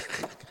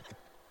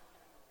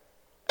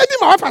 I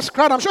think my wife has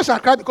cried. I'm sure she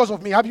has cried because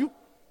of me. Have you?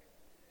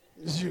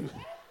 It's you.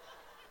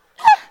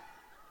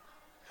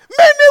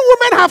 Many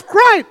women have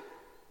cried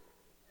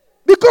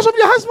because of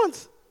their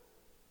husbands.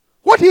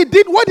 What he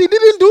did, what he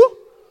didn't do,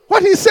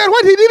 what he said,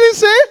 what he didn't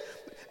say,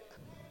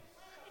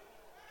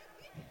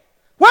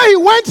 where he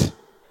went,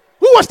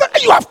 who was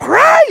that? You have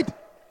cried.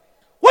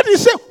 What did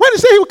he say? When he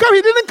said he would come,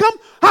 he didn't come.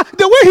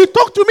 The way he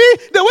talked to me,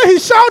 the way he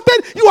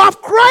shouted, you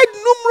have cried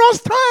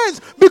numerous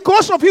times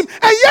because of him.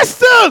 And yet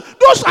still,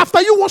 those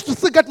after you wants to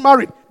still get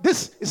married.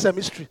 This is a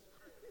mystery.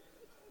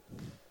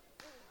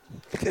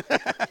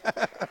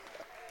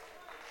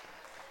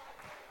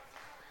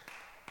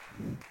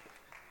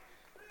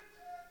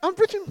 I'm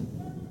preaching.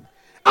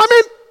 I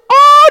mean,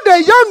 all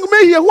the young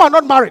men here who are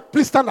not married,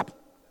 please stand up.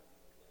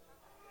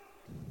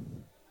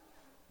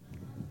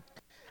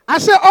 I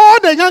say, all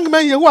the young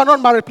men here who are not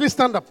married, please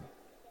stand up.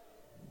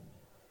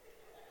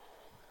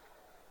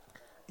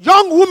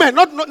 Young women,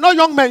 not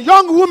young men,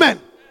 young women.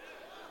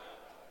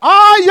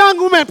 All young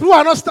women who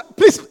are not,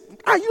 please.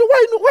 Why are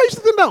you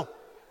sitting down?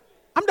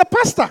 I'm the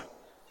pastor.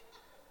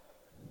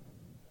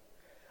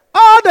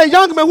 All the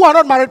young men who are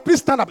not married, please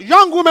stand up.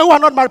 Young women who are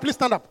not married, please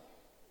stand up.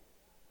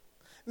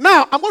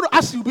 Now, I'm going to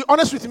ask you, be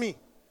honest with me.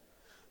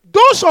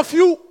 Those of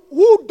you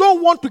who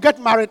don't want to get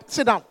married,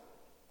 sit down.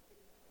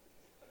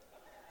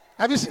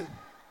 Have you seen?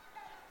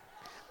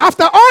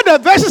 After all the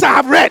verses I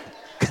have read,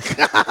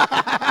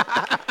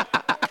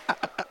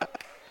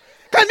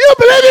 can you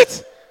believe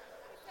it?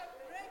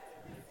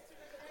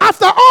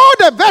 After all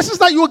the verses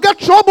that you will get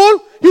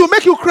trouble, he will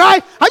make you cry,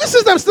 have you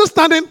seen them still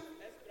standing?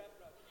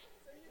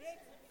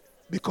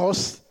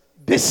 Because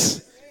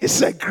this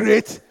is a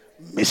great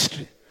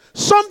mystery.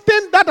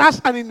 Something that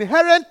has an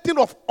inherent thing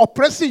of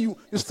oppressing you,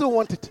 you still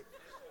want it.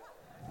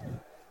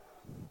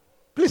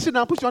 Please sit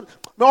down, put your hand.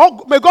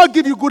 May God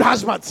give you good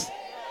husbands.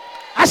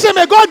 I say,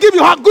 may God give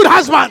you good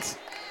husbands.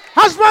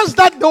 Husbands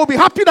that they will be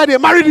happy that they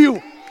married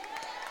you.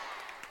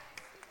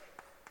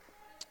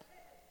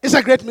 It's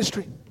a great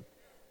mystery.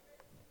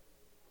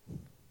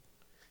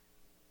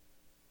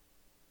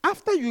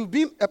 After you've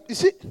been,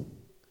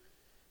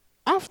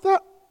 after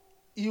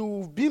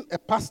you've been a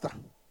pastor,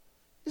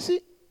 you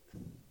see,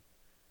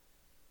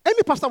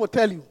 any pastor will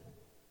tell you,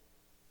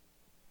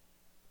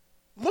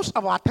 most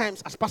of our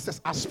times as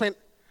pastors are spent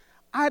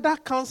either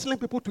counseling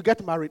people to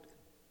get married,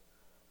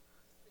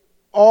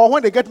 or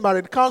when they get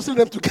married, counseling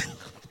them to get.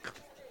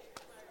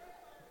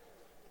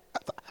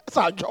 That's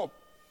our job.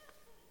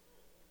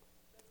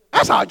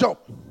 That's our job.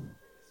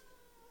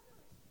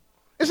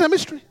 It's a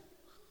mystery.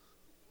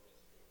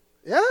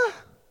 Yeah.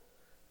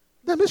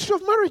 The mystery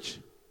of marriage.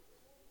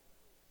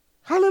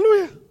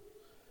 Hallelujah.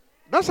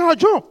 That's our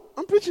job.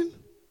 I'm preaching.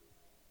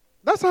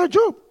 That's our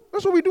job.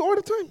 That's what we do all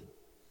the time.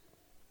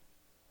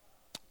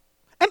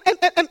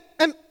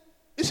 And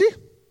you see,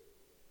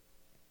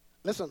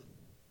 listen,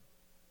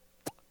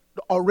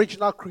 the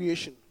original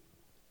creation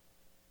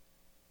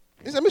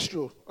is a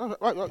mystery.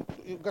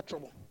 You got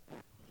trouble.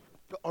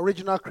 The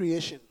original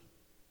creation.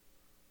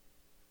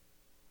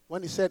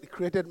 When he said he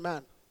created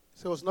man, he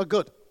said it was not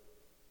good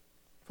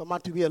for man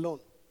to be alone.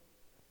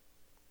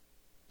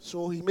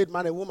 So he made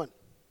man a woman.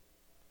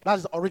 That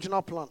is the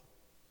original plan.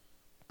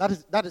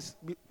 That is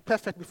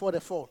perfect before the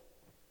fall.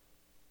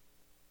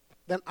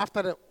 Then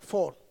after the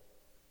fall,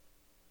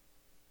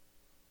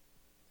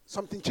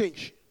 something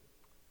changed.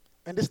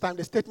 And this time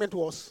the statement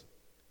was,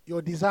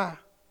 your desire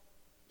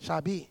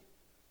shall be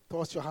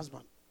towards your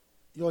husband.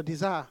 Your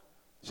desire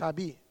shall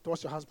be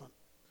towards your husband.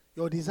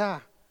 Your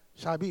desire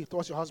shall be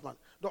towards your husband.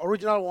 The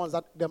original ones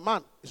that the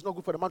man, it's not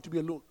good for the man to be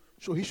alone.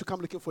 So he should come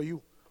looking for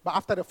you. But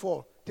after the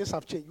fall, things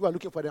have changed. You are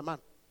looking for the man.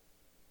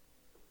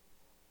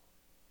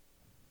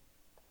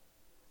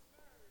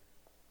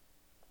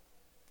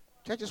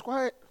 Church is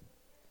quiet.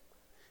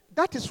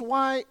 That is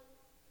why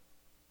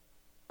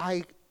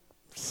I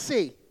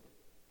say,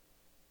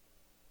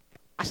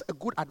 as a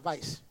good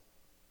advice,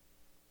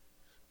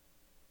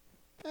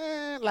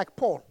 like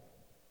Paul,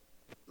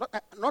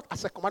 not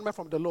as a commandment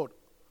from the Lord,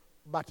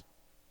 but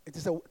it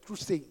is a true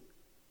saying.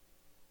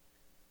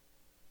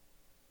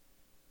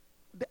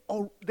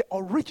 The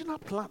original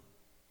plan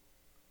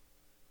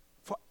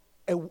for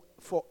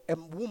a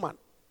woman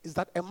is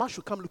that a man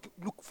should come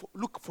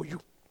look for you.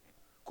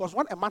 Because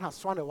when a man has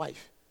found a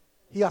wife,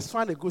 he has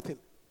found a good thing.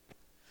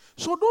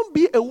 So don't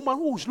be a woman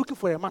who is looking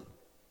for a man.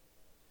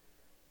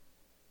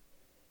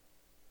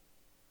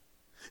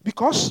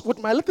 Because with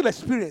my little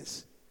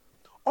experience,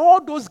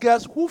 all those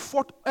girls who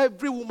fought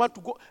every woman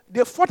to go,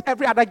 they fought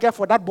every other girl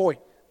for that boy.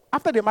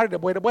 After they marry the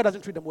boy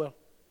doesn't treat them well.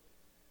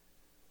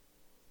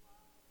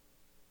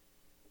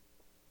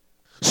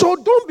 So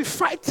don't be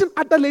fighting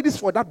other ladies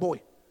for that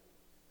boy.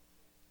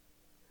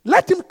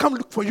 Let him come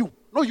look for you,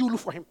 not you look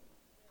for him.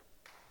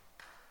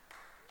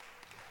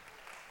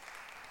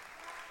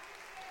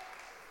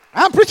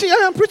 I am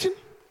preaching.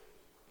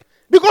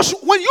 Because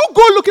when you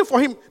go looking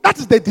for him, that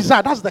is the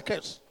desire, that's the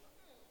curse.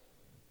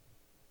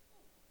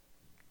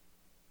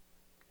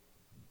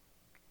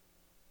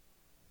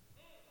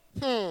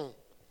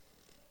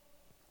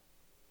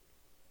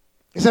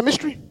 It's a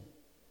mystery.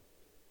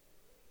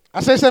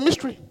 I say it's a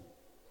mystery.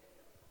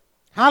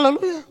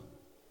 Hallelujah.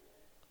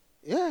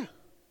 Yeah.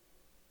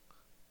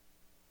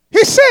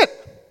 He said,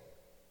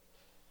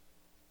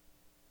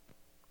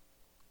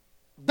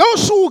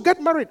 those who get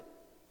married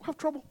will have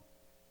trouble.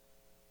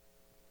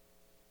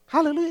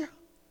 Hallelujah.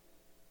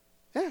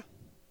 Yeah.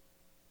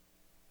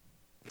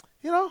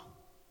 You know?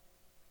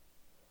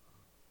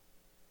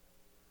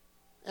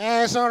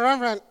 So,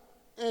 Reverend,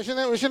 we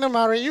shouldn't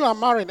marry. You are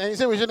married, and you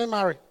say we shouldn't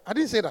marry. I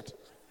didn't say that.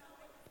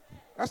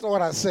 That's not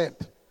what I said.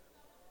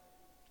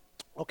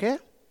 Okay?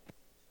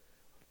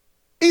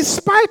 In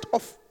spite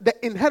of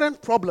the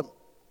inherent problem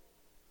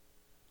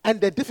and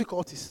the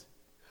difficulties,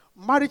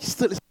 marriage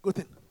still is a good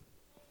thing.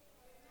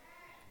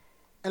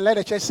 And let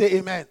the church say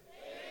amen.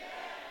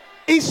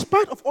 In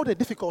spite of all the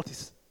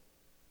difficulties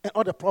and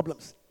all the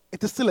problems,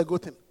 it is still a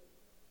good thing.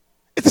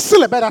 It is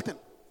still a better thing.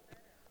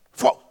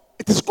 For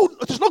it is good.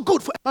 It is not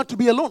good for a man to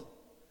be alone.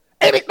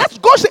 I mean, that's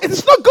God said. It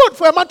is not good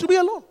for a man to be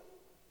alone.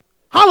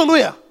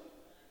 Hallelujah.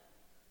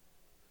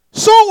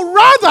 So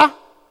rather,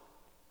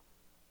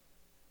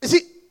 you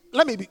see,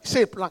 let me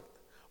say it blank.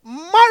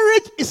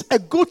 Marriage is a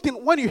good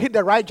thing when you hit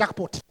the right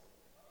jackpot.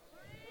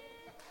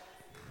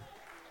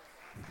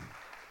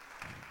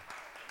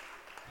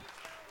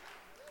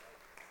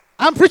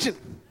 I'm preaching.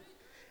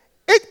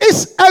 It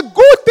is a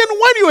good thing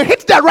when you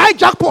hit the right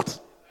jackpot.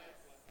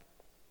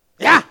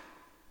 Yeah.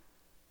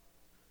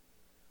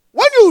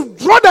 When you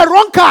draw the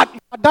wrong card, you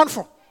are done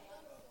for.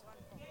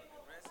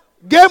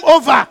 Game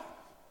over.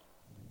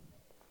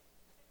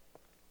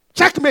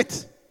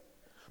 Checkmate.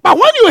 But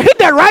when you hit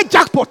the right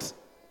jackpot,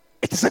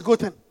 it is a good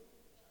thing.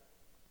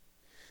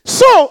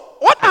 So,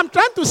 what I'm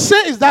trying to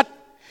say is that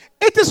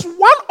it is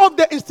one of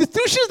the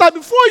institutions that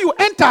before you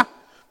enter,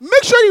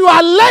 make sure you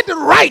are led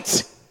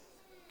right.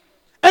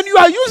 And you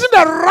are using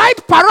the right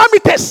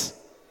parameters.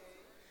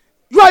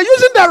 You are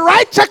using the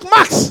right check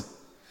marks.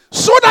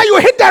 So that you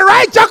hit the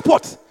right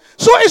jackpot.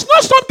 So it's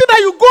not something that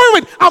you go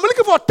with. I'm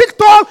looking for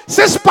TikTok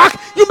 6-pack.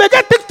 You may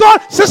get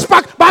TikTok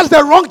 6-pack, but it's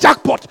the wrong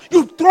jackpot.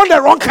 You throw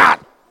the wrong card.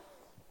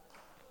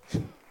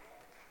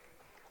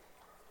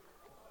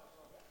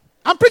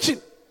 I'm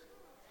preaching.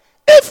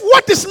 If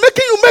what is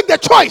making you make the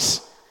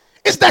choice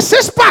is the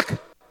 6-pack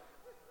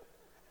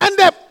and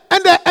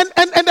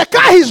the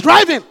car he's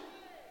driving,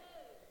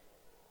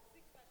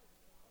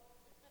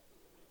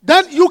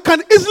 then you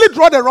can easily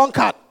draw the wrong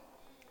card.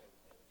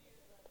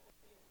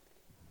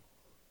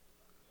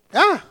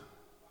 Yeah.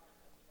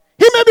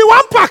 He may be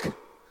 1-pack.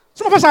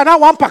 Some of us are now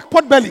 1-pack,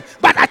 pot belly.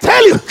 But I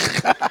tell you,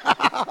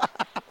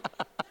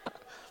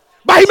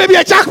 but he may be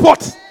a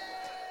jackpot.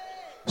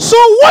 So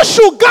what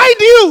should guide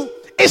you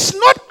is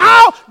not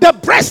how the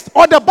breast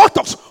or the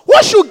buttocks.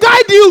 What should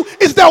guide you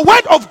is the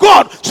word of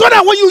God. So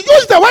that when you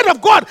use the word of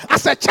God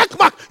as a check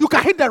mark, you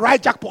can hit the right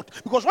jackpot.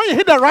 Because when you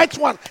hit the right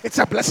one, it's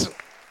a blessing.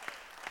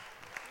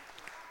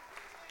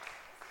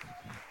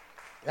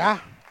 Yeah.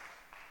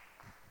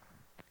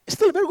 It's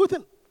still a very good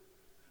thing.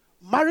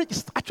 Marriage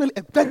is actually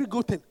a very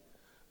good thing.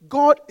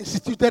 God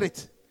instituted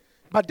it.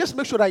 But just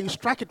make sure that you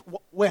strike it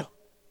well.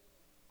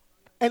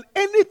 And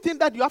anything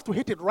that you have to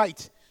hit it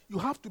right, you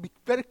have to be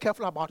very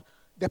careful about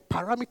the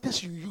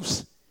parameters you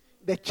use,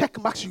 the check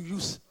marks you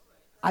use.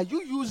 Are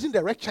you using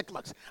the right check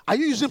marks? Are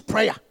you using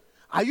prayer?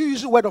 Are you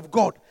using word of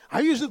God?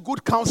 Are you using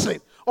good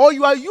counseling? Or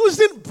you are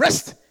using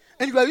breast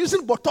and you are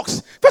using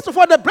buttocks? First of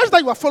all, the breast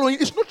that you are following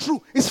is not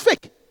true. It's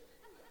fake.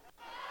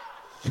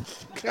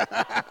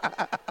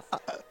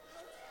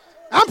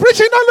 I'm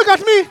preaching, don't look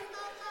at me.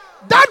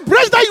 That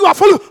breast that you are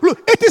following,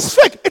 look, it is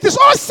fake. It is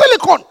all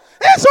silicone.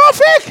 It's all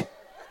fake.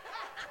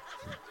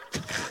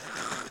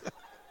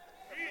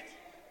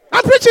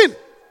 I'm preaching.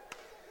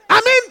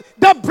 I mean,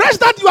 the breast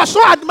that you are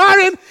so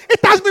admiring, it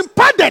has been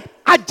padded,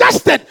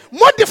 adjusted,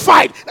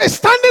 modified, it's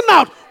standing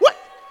out. What?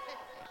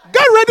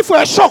 Get ready for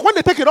a shock when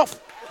they take it off.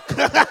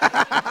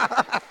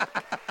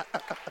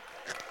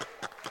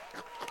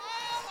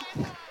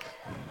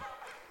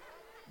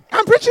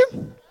 I'm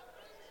preaching.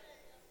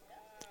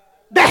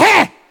 The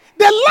hair.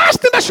 The last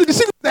thing that should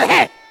deceive is the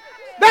hair.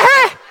 The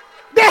hair.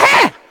 The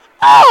hair.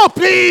 Oh,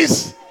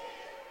 please.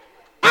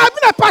 I've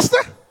been a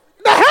pastor.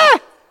 The hair.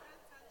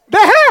 The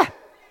hair.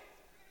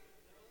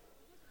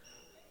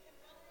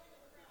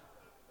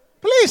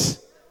 Please.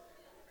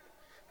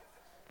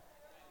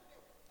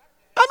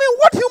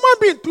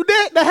 been?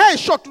 Today the hair is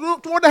short,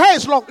 tomorrow the hair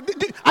is long.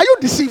 Are you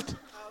deceived?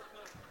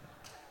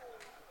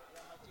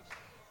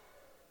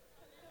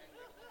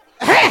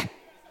 Hair.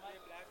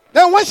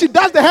 Then when she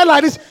does the hair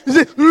like this, you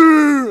say,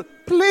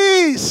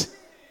 please.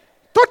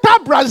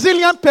 Total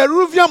Brazilian,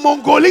 Peruvian,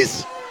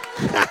 Mongolese.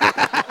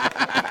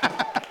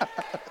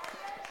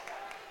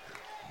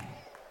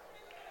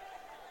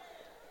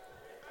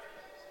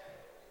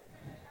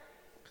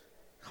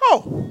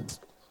 Oh.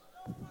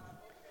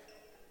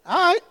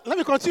 All right, let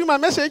me continue my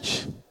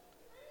message.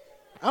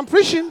 I'm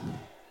preaching.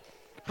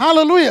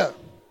 Hallelujah.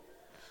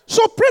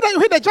 So pray that you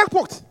hit the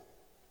jackpot.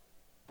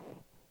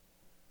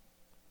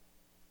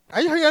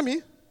 Are you hearing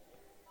me?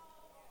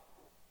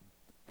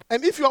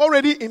 And if you're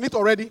already in it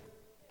already,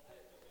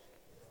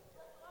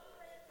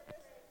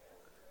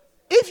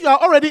 if you are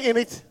already in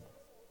it,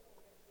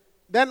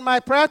 then my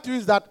prayer to you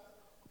is that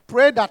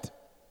pray that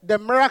the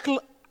miracle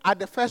at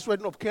the first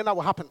wedding of Cana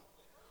will happen,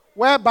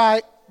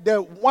 whereby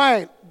the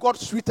wine got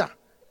sweeter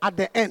at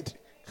the end.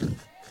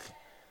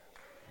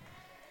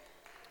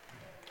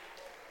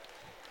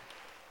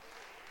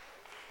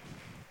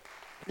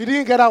 You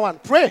didn't get that one.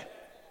 Pray.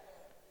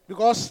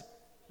 Because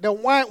the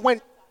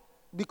wine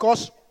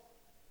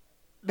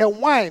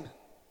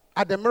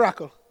at the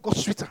miracle got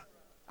sweeter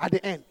at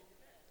the end.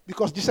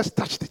 Because Jesus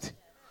touched it.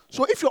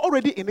 So if you're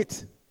already in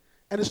it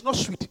and it's not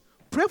sweet,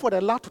 pray for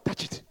the Lord to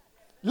touch it.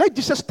 Let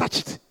Jesus touch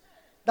it.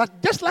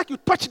 That just like you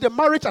touched the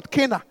marriage at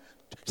Cana,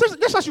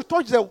 just as you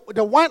touched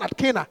the wine at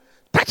Cana,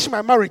 touch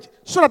my marriage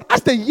so that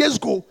as the years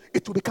go,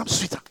 it will become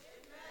sweeter.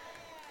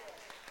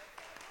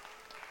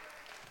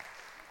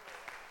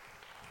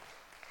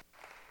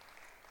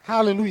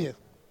 Hallelujah.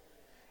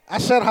 I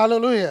said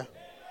hallelujah.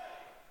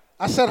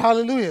 I said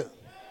hallelujah.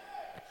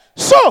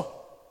 So,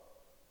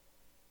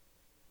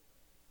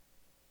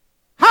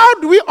 how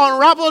do we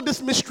unravel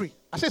this mystery?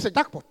 I say it's a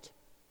jackpot.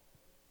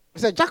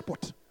 It's a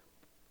jackpot.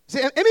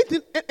 See,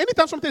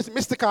 anytime something is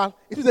mystical,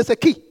 it is a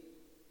key.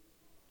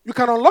 You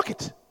can unlock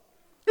it.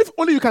 If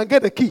only you can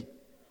get the key,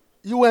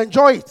 you will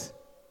enjoy it.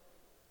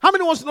 How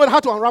many wants to know how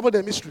to unravel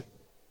the mystery?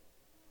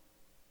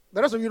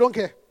 The rest of you don't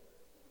care.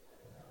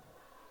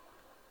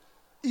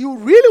 You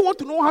really want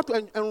to know how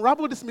to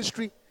unravel this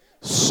mystery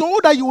so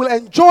that you will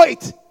enjoy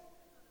it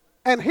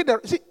and hit the.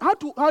 See, how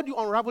do you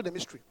unravel the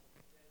mystery?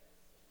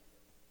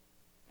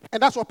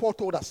 And that's what Paul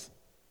told us.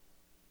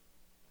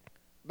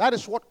 That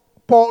is what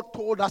Paul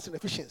told us in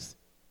Ephesians.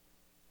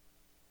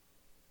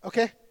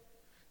 Okay?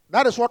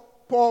 That is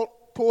what Paul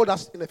told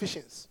us in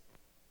Ephesians.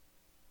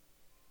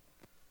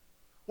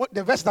 What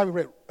the verse that we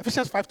read,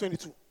 Ephesians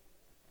 5:22.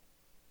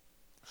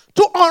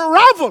 To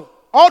unravel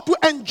or to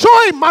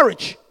enjoy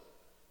marriage,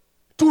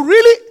 to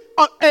really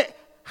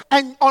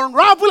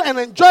unravel and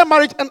enjoy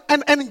marriage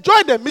and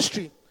enjoy the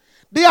mystery,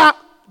 there are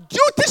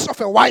duties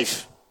of a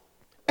wife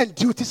and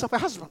duties of a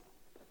husband.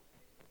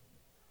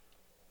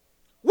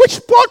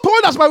 Which Paul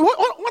told us, but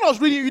when I was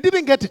reading, you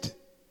didn't get it.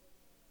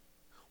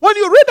 When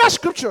you read that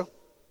scripture,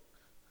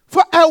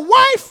 for a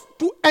wife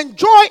to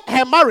enjoy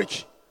her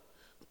marriage,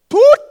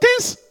 two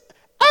things,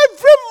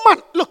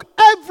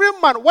 every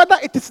man, whether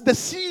it is the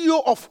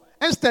CEO of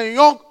Ernst &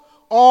 Young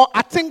or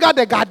Atinga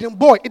the garden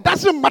boy, it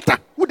doesn't matter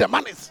who the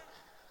man is.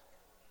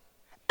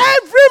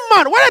 Every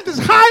man, whether it is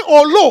high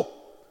or low,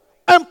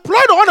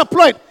 employed or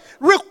unemployed,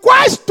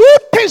 requires two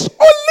things,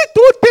 only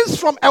two things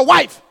from a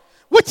wife,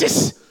 which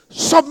is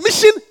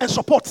submission and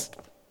support.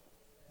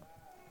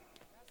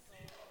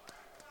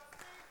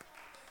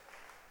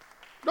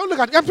 Don't look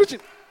at me, I'm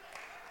preaching.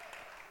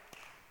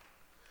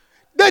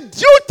 The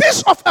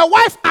duties of a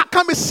wife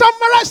can be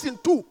summarized in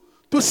two: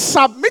 to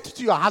submit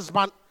to your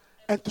husband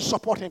and to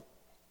support him.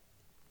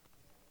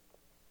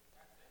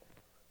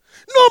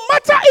 No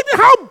matter even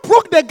how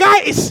broke the guy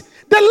is,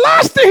 the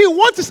last thing he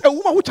wants is a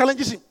woman who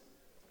challenges him.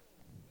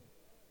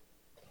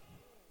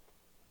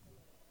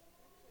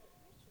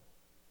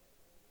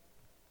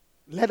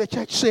 Let the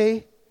church say,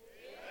 Amen.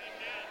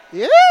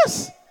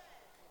 Yes.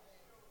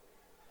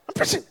 I'm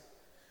preaching.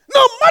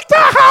 No matter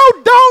how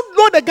down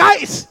low the guy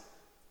is,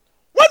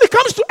 when it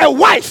comes to a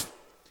wife,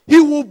 he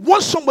will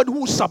want somebody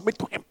who will submit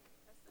to him.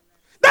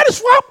 That is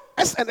why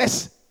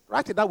S&S,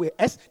 write it that way,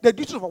 S, the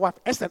duties of a wife,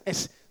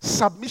 S&S,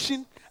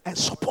 submission and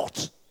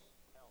support.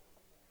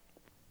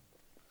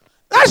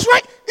 That's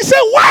right. He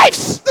said,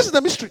 wives, this is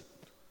the mystery.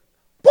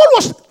 Paul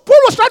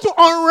was trying to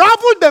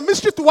unravel the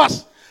mystery to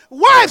us.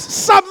 Wives,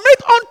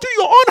 submit unto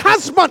your own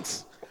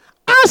husbands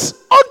as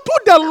unto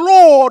the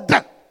Lord.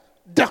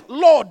 The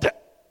Lord.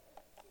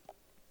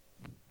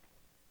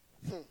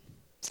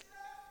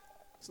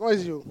 It's not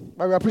easy,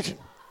 but we are preaching.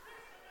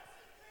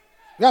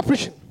 We are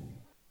preaching.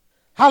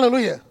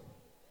 Hallelujah.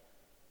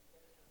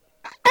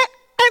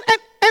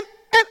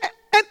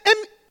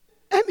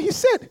 And he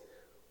said,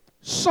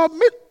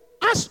 submit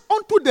as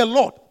unto the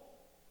Lord.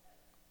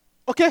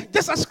 Okay?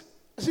 Just as,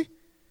 see,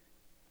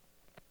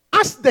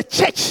 as the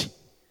church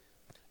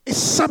is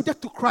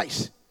subject to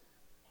Christ.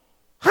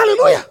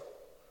 Hallelujah.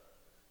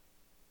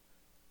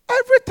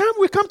 Every time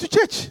we come to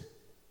church,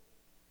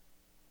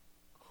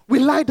 we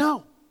lie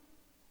down.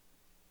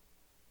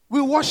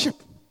 We worship.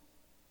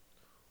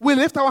 we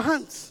lift our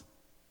hands.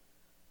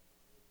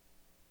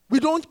 We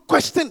don't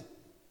question.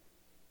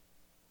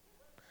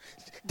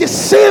 The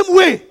same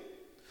way,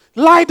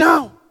 lie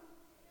down,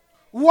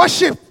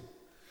 worship.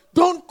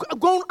 Don't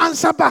go and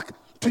answer back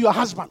to your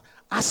husband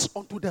as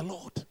unto the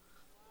Lord.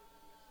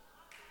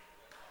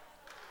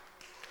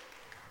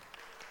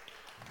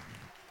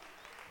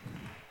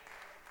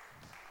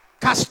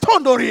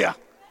 Castondoria.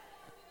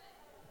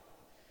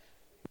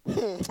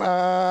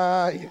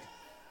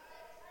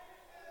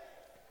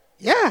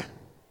 Yeah.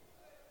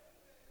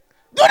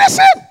 Do the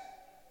same.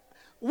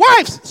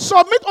 Wives,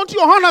 submit unto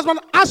your own husband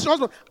as your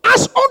husband.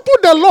 As unto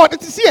the Lord.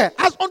 It is here.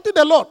 As unto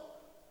the Lord.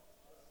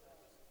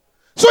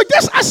 So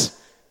just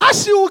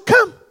as you will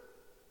come,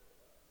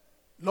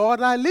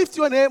 Lord, I lift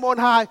your name on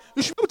high.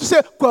 You should be able to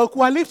say,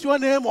 Kwaku, I lift your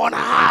name on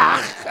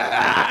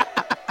high.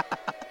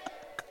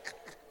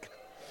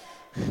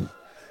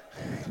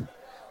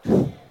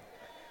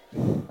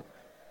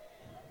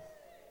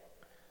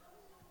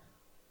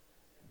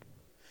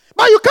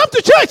 But you come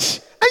to church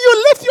and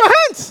you lift your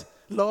hands.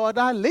 Lord,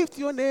 I lift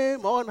your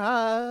name on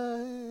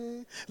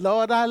high.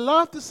 Lord, I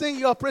love to sing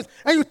your praise.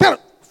 And you tell,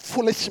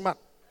 foolish man.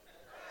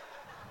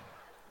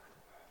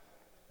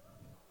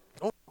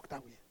 Don't walk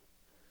that way.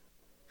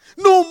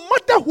 No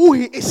matter who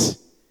he is,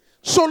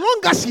 so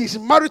long as he is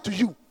married to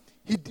you,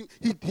 he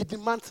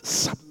demands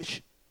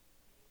submission.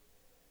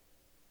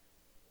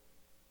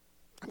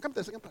 I'm coming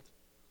to the second part.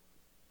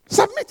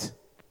 Submit.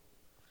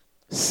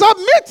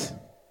 Submit.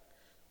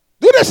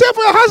 Do the same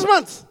for your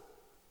husbands.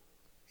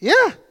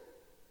 Yeah.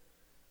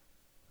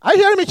 Are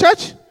you hearing me,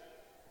 church?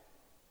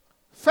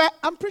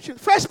 I'm preaching.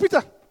 1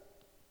 Peter.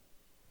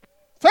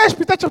 1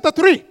 Peter chapter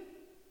 3.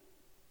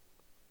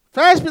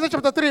 1 Peter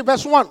chapter 3,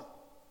 verse 1.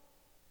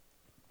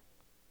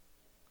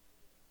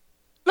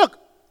 Look,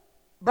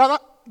 brother,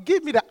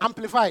 give me the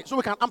amplified so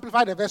we can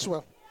amplify the verse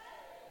well.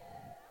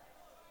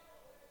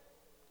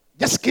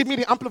 Just give me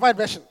the amplified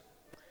version.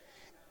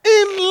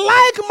 In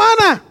like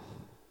manner,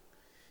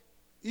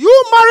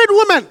 you married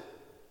women,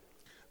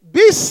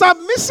 be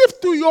submissive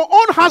to your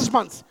own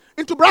husbands.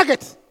 Into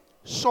brackets,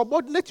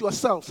 subordinate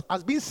yourselves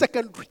as being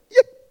secondary.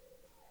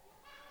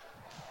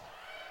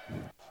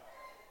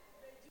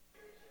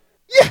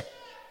 Yeah.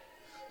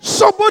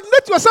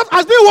 Subordinate yourself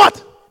as being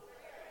what?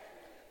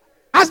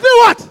 As being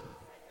what?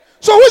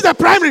 So who is the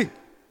primary?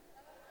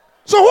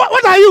 So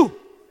what are you?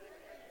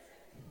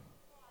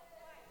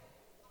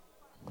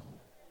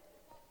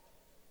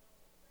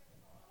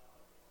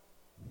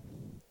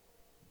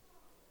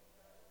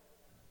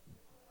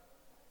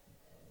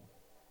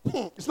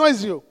 It's not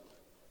easy.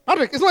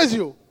 Patrick, it's not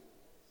easy.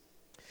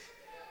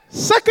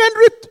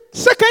 Secondary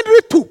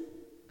two.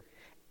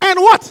 And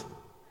what?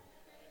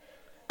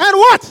 And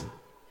what?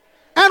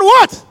 And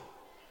what?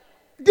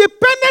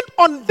 Dependent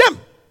on them.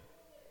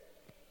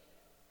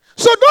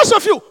 So those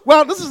of you,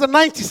 well, this is the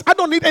 90s. I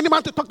don't need any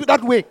man to talk to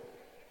that way.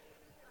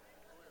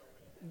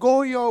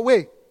 Go your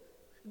way.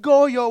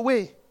 Go your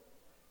way.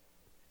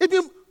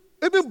 Even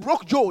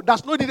broke Joe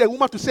does not need a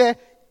woman to say,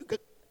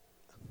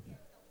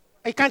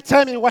 you can't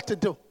tell me what to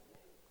do.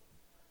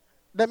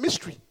 The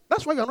mystery.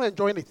 That's why you're not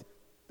enjoying it.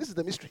 This is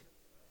the mystery.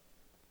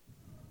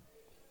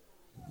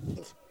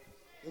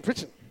 I'm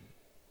preaching.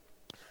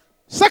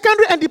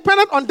 Secondary and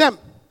dependent on them.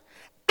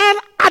 And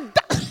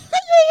adapt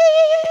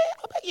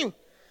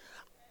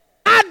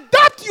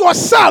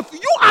yourself.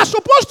 You are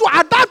supposed to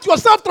adapt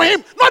yourself to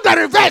him, not the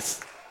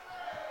reverse.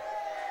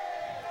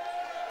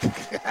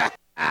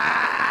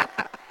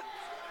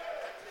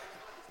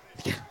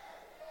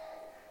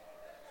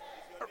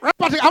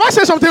 Patrick, have I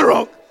said something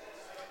wrong?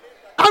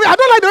 I mean, I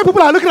don't like the way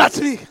people are looking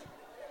at me.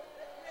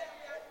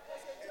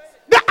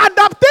 The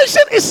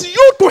adaptation is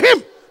you to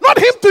him, not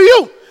him to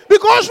you.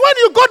 Because when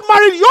you got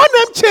married, your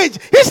name changed.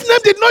 His name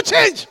did not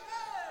change.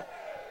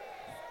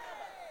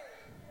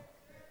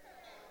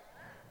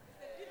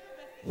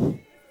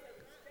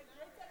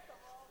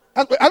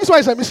 And this is why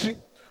it's a mystery.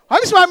 And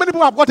this is why many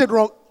people have got it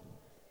wrong.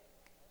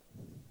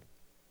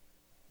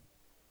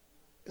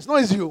 It's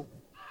not easy.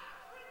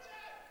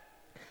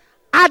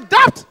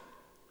 Adapt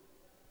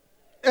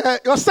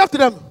yourself to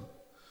them,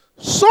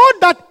 so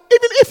that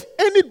even if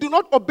any do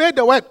not obey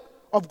the word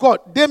of God,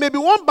 they may be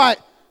won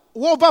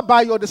over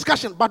by your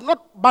discussion, but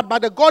by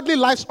the godly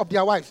lives of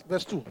their wives.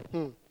 Verse 2.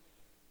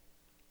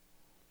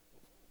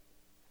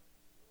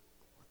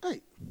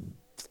 Hey.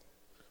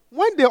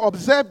 When they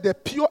observe the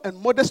pure and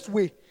modest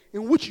way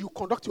in which you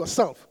conduct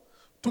yourself,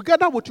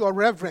 together with your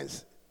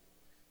reverence.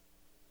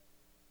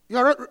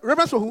 Your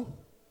reverence for who?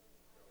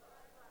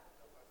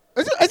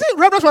 Is it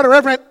reverence for the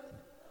reverend?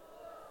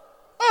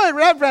 Oh,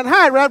 reverend.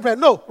 Hi, reverend.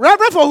 No.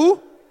 Reverend for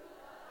who?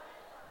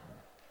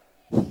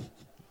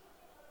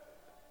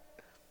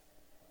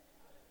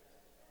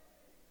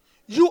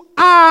 You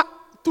are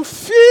to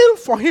feel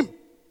for him.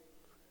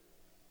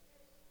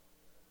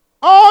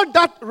 All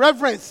that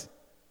reverence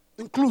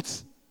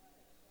includes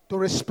to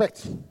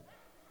respect.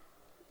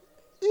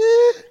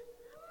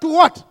 To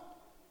what?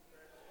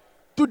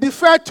 To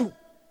defer to.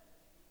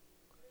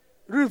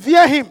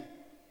 Revere him.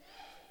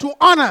 To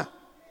honor.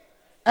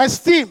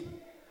 Esteem.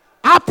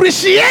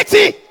 Appreciate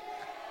it.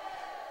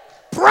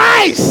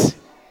 prize.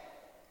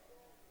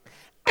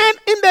 And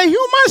in the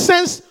human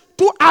sense,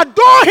 to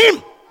adore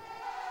him.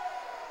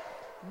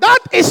 That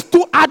is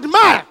to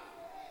admire,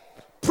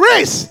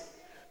 praise,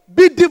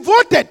 be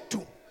devoted to,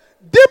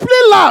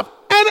 deeply love,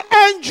 and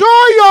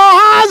enjoy your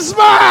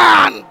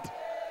husband.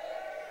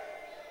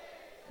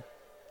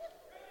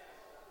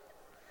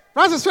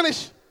 Francis,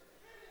 finish.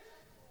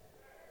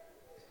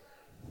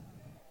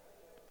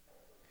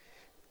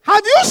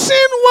 Have you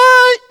seen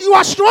why you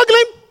are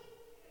struggling?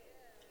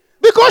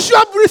 Because you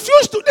have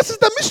refused to. This is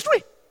the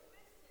mystery.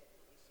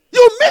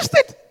 You missed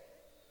it.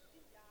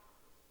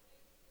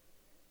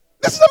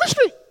 This is the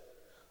mystery.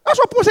 That's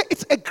what Paul said.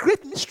 It's a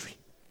great mystery.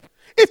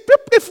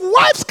 If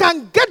wives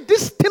can get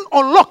this thing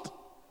unlocked,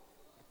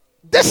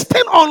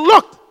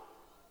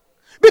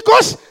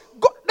 because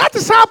that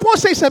is how Paul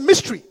says it's a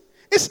mystery.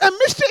 It's a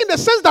mystery in the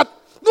sense that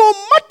no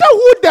matter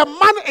who the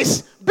man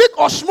is, big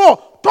or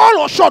small, tall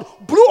or short,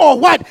 blue or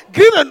white,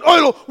 green and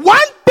oil, one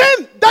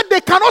thing that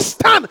they cannot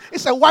stand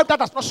is a wife that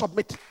does not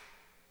submit.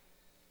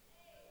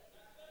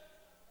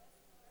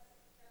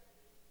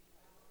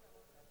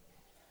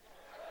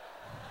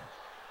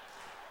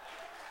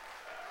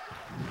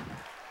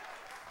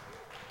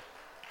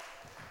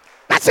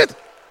 That's it.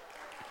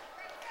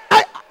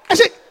 I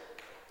say,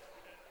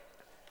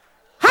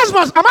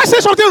 husbands, am I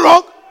saying something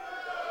wrong?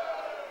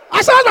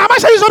 I said, am I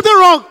saying something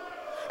wrong?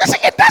 I say,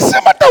 it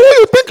doesn't matter who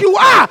you think you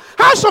are,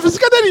 how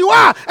sophisticated you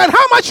are, and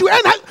how much you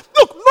earn.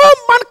 Look, no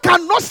man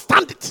cannot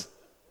stand it.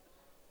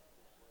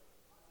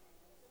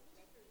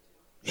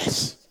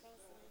 Yes.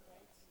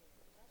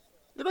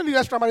 You don't need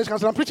extra marriage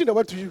counselor. I'm preaching the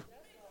word to you.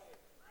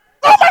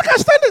 No man can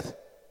stand it.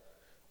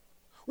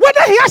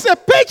 Whether he has a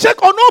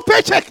paycheck or no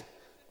paycheck.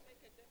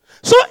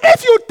 So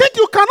if you think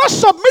you cannot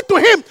submit to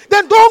him,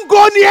 then don't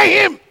go near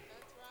him.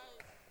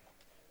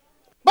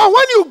 But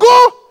when you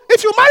go,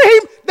 if you marry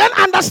him, then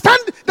understand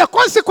the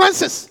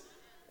consequences.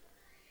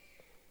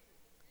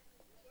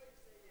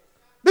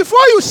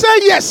 Before you say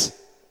yes,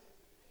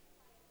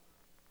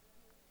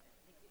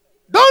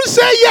 don't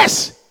say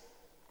yes.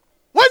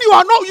 When you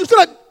are not, you say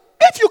that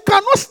if you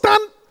cannot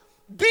stand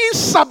being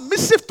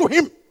submissive to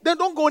him, then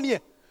don't go near.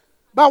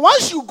 But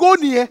once you go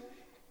near,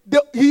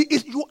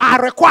 you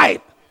are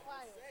required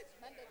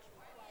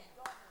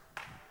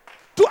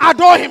to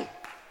adore him.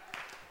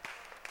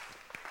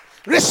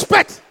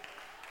 Respect.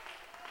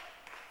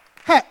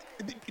 Hey,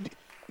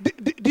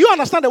 do you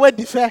understand the word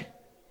defer?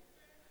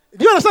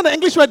 Do you understand the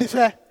English word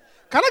defer?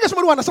 Can I get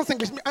somebody who understands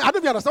English? I don't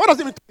even understand. What does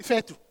it mean to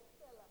defer to?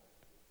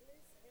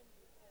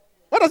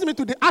 What does it mean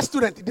to ask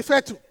student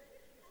defer to?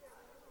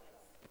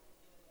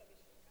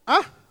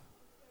 Huh?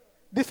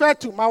 Defer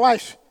to my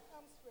wife.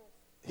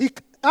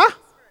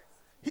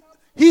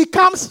 He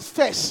comes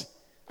first.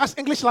 That's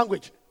English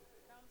language.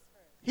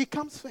 He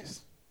comes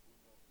first.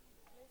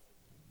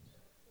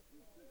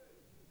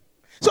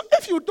 So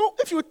if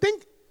you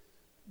think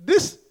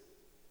this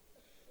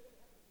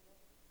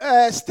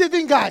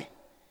Stephen guy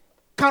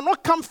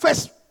cannot come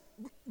first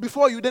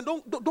before you, then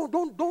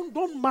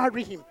don't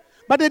marry him.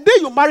 But the day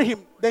you marry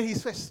him, then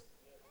he's first.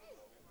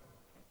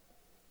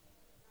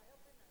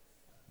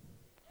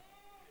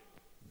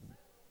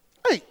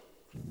 Hey,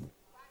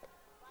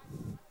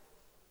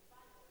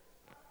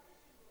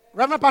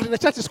 Reverend Patrick, the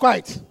church is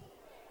quiet.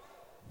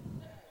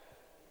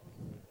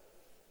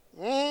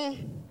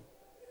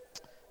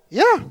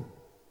 Yeah.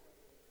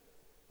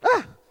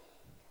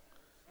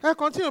 Hey,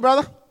 continue,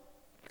 brother.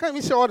 Can't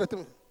even say all the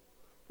thing.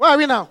 Where are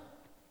we now?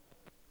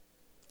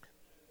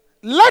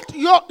 Let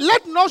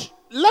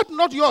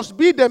not yours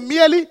be the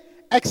merely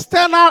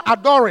external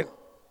adoring,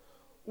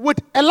 with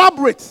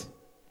elaborate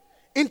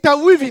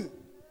interweaving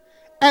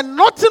and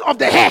knotting of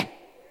the hair,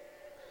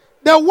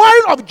 the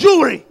wearing of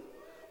jewelry,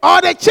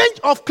 or the change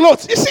of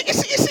clothes. You see.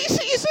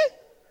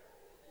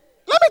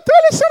 Let me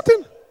tell you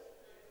something.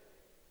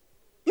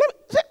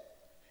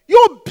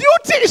 Your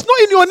beauty is not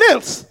in your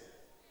nails,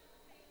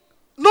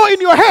 nor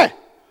in your hair.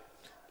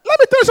 Let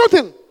me tell you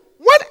something.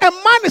 When a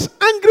man is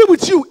angry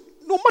with you,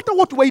 no matter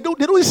what way,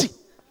 they don't see.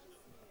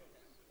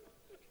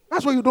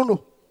 That's what you don't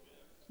know.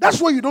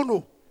 That's what you don't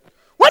know.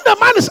 When the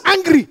man is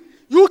angry,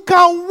 you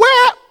can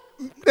wear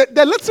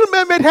the Little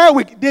Mermaid hair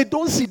wig. They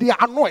don't see. They are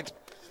annoyed.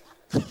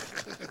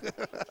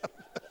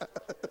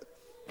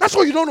 That's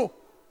what you don't know.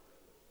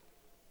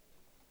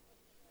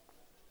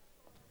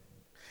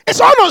 It's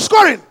all on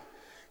scoring.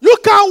 You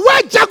can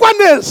wear jaguar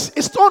nails.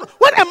 It's on.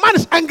 When a man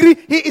is angry,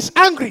 he is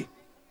angry.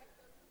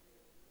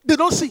 They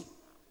don't see.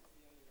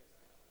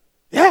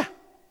 Yeah.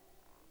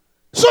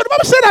 So the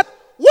Bible said that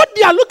what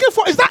they are looking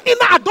for is that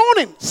inner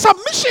adorning,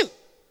 submission,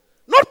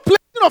 not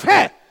plaiting of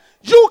hair.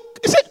 You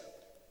see,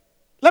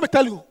 let me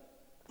tell you,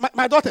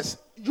 my daughters,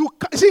 you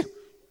see,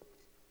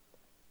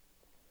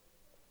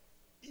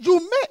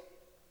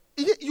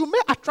 you may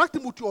attract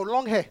him with your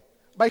long hair,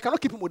 but you cannot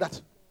keep him with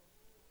that.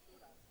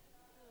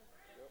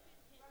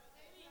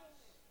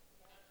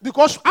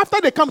 Because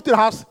after they come to the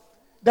house,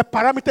 the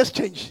parameters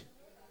change.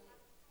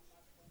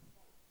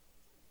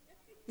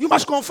 You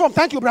must conform.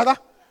 Thank you, brother.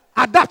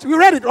 Adapt. We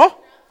read it, oh?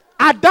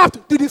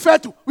 Adapt to defer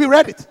to. We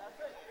read it.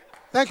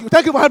 Thank you.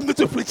 Thank you for helping me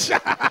to preach.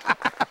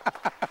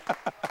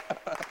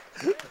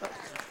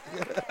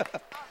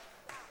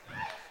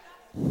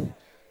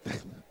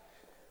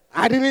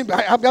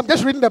 I'm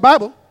just reading the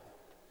Bible.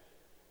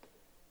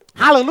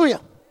 Hallelujah.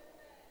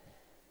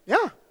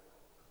 Yeah.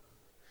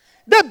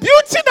 The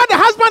beauty that the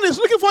husband is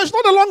looking for is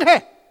not the long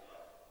hair.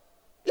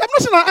 You have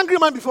not seen an angry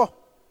man before.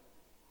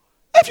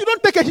 If you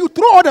don't take it, he will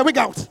throw all the wig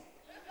out.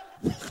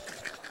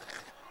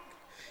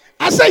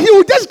 I say he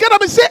will just get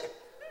up and say,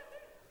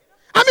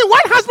 I mean,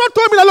 one husband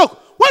told me that, look,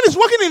 when he's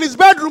working in his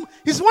bedroom,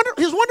 he's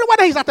wondering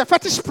whether he's at a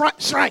fetish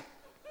shrine.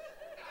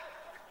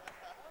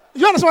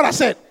 You understand what I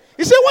said?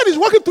 He said when he's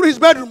walking through his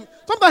bedroom,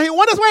 sometimes he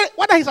wonders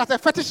whether he's at a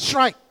fetish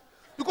shrine.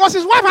 Because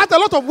his wife had a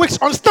lot of wigs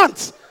on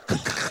stands.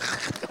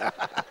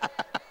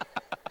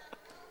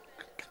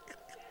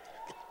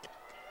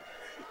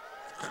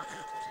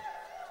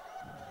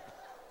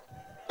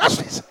 That's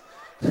what he said.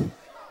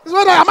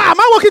 Am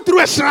I walking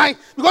through a shrine?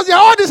 Because there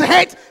are all this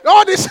hate,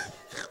 all this.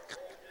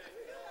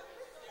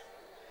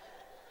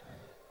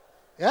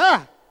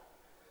 Yeah.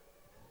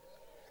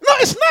 No,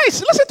 it's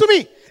nice. Listen to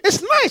me.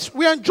 It's nice.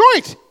 We enjoy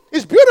it.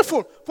 It's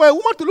beautiful for a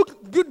woman to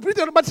look good,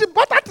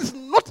 but that is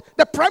not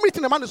the primary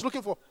thing a man is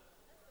looking for.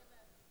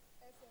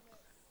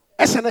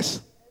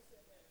 SNS.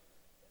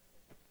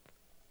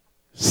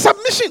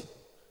 Submission.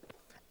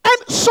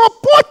 And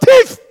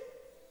supportive.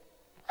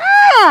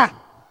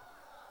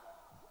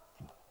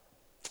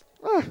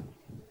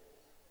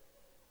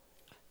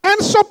 And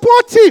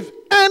supportive.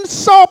 And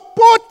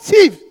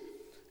supportive.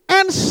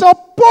 And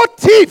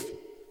supportive.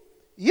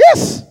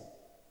 Yes.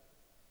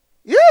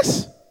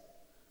 Yes.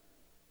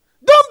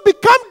 Don't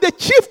become the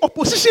chief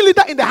opposition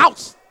leader in the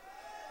house.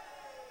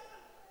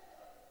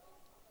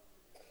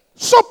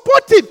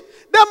 Supportive.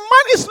 The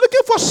man is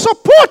looking for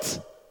support.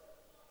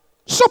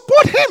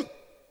 Support him.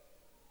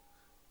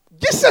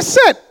 Jesus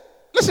said,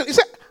 listen, he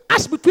said,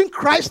 as between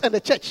Christ and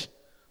the church.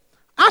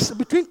 As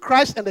between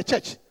Christ and the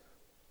church.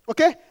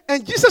 Okay?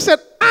 And Jesus said,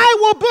 I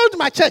will build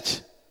my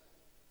church.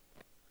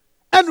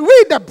 And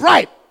we, the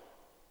bride,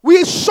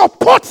 we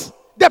support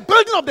the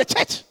building of the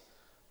church.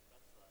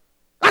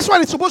 That's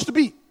what it's supposed to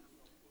be.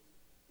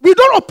 We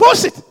don't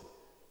oppose it.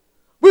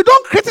 We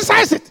don't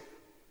criticize it.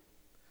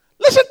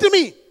 Listen to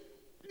me.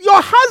 Your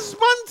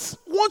husband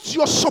wants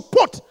your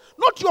support,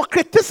 not your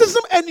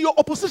criticism and your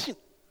opposition.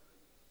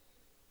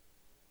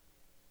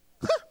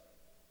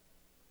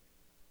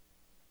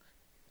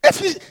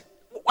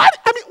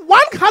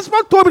 One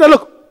husband told me that,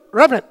 look,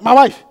 Reverend, my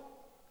wife,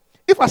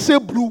 if I say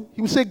blue,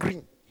 he will say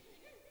green.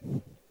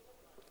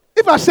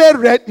 If I say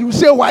red, he will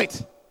say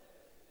white.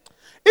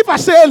 If I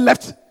say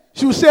left,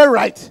 she will say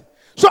right.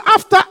 So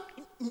after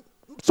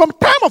some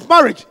time of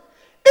marriage,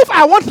 if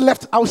I want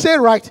left, I will say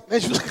right.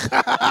 Then she will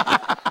say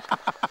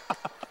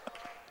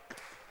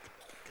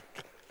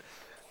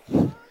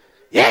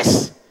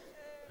yes.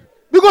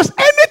 Because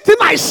anything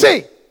I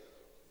say,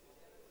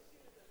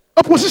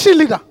 opposition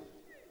leader.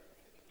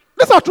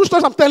 These are true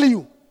stories I'm telling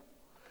you.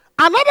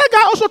 Another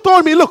guy also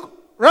told me, look,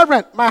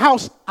 Reverend, my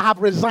house, I have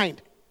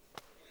resigned.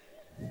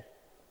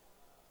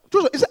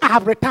 He said, I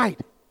have retired.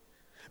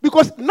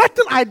 Because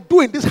nothing I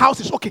do in this house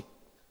is okay.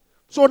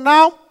 So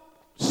now,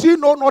 see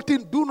no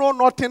nothing, do no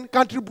nothing,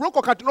 country broke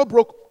or country not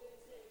broke.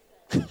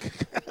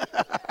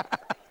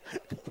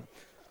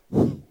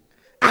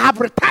 I have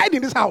retired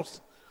in this house.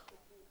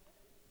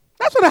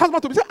 That's what the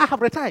husband told me. He said, I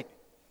have retired.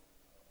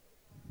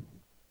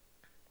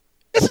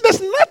 He said, there's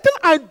nothing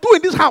I do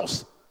in this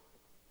house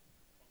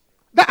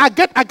that I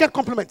get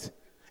compliments.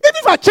 Even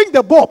if I change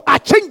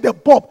the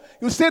bulb,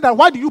 you say that,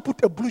 why do you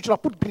put a blue? You should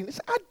have put green. He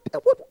said,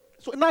 what?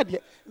 So now,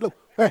 look,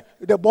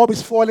 the bulb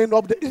is falling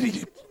up.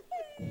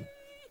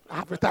 I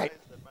have retired.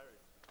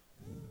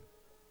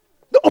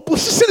 The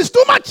opposition is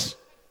too much.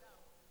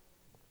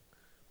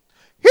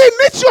 He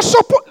needs your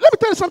support. Let me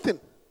tell you something.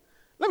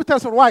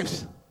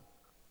 Wives.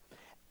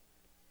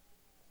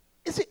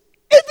 You see,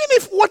 even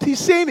if what he's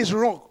saying is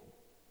wrong,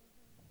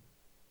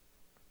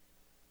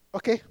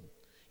 okay,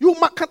 you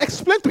can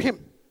explain to him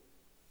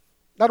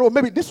that, oh,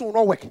 maybe this will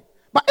not work.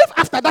 But if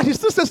after that he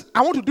still says,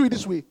 I want to do it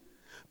this way,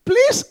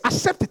 please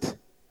accept it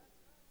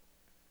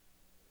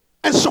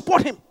and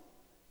support him.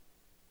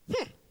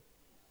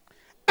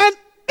 And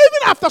even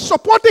after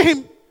supporting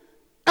him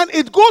and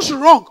it goes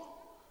wrong,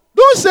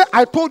 don't say,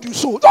 I told you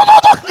so. No.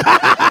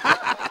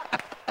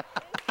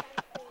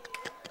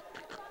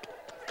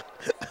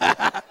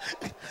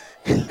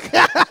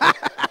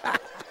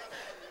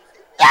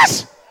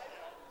 Yes,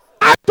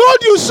 I told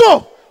you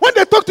so. When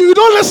they talk to you, you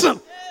don't listen.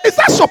 Is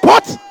that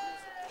support?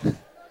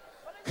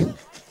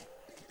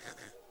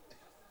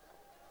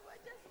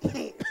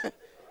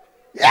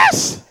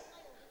 Yes.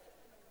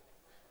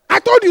 I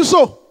told you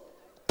so.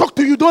 Talk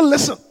to you, don't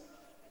listen.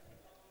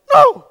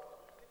 No.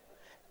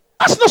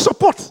 That's not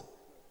support.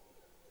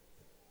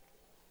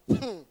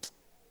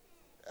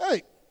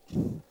 Hey.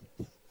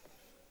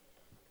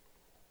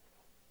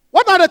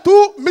 What are the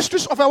two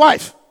mysteries of a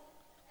wife?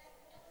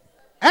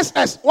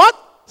 SS. What?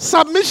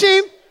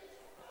 Submission.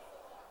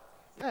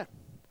 Yeah,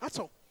 that's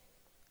all.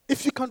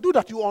 If you can do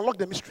that, you unlock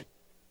the mystery.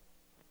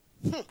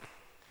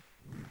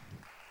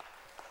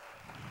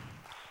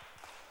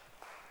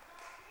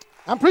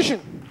 I'm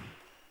preaching.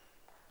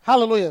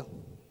 Hallelujah.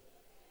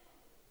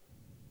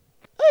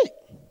 Hey.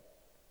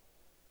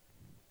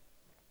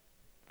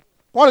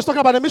 Paul is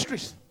talking about the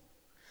mysteries.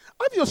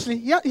 Obviously,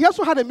 he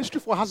also had a mystery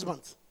for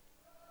husbands.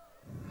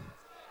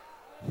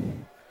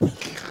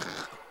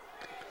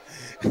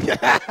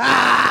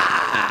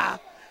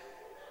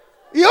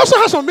 He also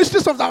has some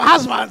mysteries of our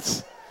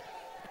husbands.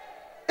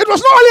 It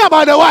was not only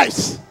about the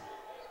wives.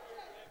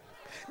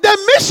 The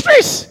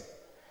mysteries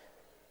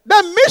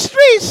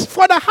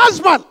for the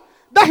husband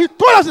that he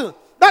told us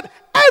that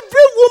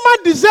every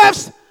woman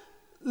deserves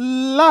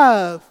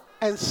love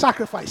and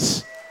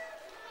sacrifice.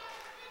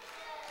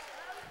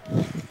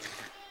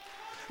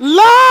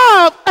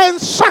 Love and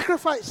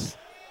sacrifice.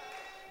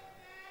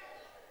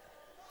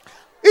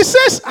 It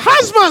says,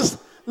 husbands,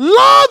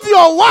 love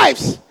your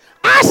wives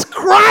as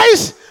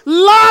Christ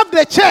loved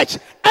the church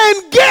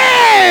and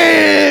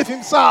gave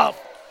himself.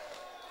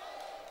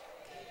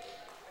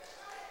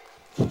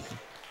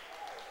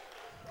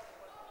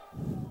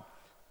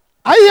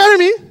 Are you hearing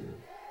me?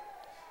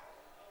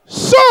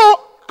 So,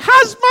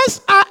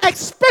 husbands are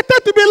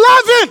expected to be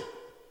loving.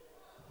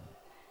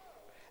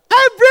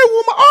 Every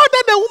woman, all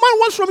that the woman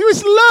wants from you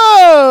is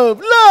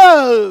love,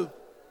 love.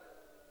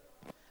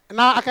 And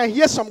now I can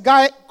hear some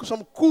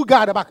cool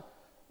guy at the back.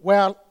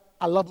 Well,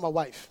 I love my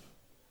wife.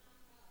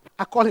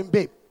 I call him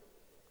babe.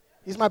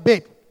 He's my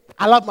babe.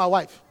 I love my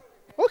wife.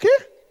 Okay,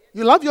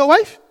 you love your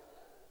wife?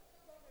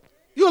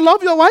 You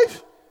love your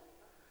wife?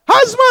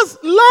 Husbands,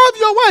 love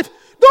your wife.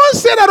 Don't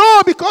say that,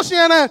 oh, because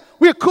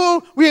we're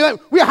cool,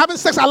 we're having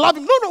sex, I love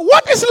him. No.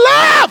 What is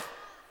love?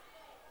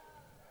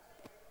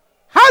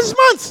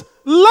 Husbands,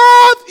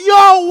 love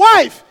your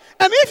wife.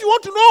 And if you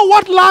want to know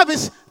what love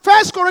is,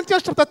 1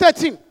 Corinthians chapter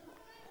 13.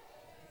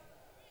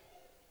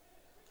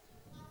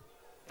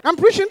 I'm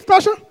preaching,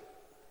 Pastor.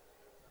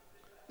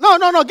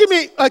 No. Give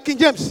me King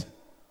James.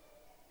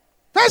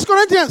 1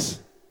 Corinthians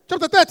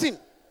chapter 13.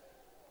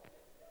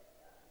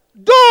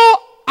 Though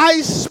I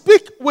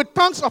speak with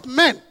tongues of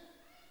men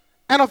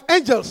and of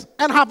angels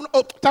and have no...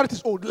 Oh, charity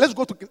is old. Let's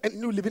go to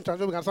New Living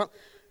Translation.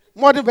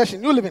 Modern version,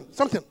 New Living,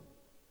 something.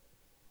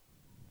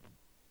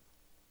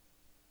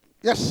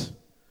 Yes.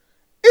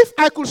 If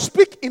I could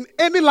speak in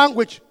any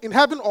language in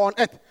heaven or on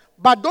earth,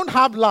 but don't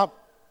love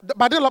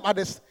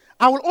others,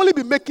 I will only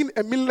be making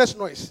a meaningless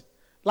noise,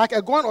 like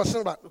a gong or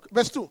cymbal.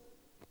 Verse 2.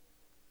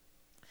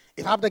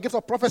 If I have the gift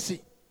of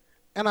prophecy,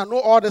 and I know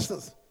all these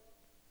things,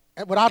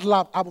 and without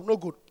love, I will no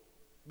good.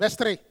 Verse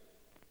 3.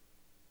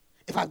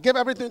 If I give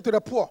everything to the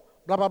poor,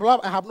 blah, blah, blah,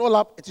 I have no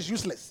love, it is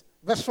useless.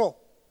 Verse 4.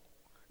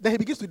 Then he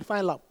begins to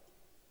define love.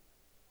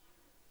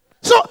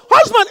 So,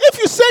 husband, if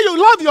you say you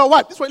love your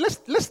wife, this way,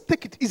 let's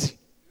take it easy.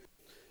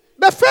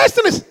 The first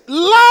thing is,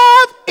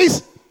 love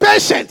is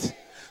patient.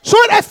 So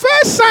the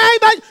first sign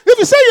that if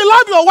you say you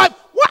love your wife,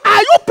 what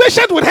are you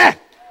patient with her?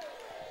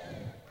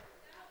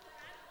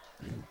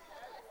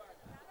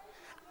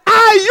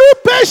 Are you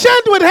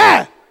patient with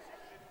her?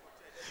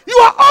 You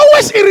are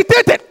always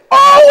irritated.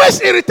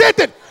 Always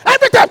irritated.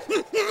 Every time.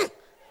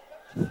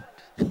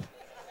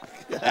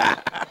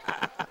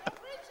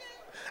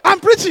 I'm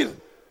preaching.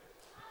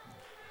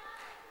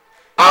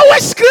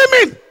 Always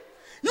screaming.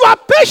 You are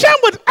patient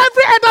with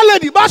every other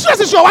lady, but as soon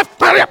as it's your wife,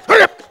 hurry up,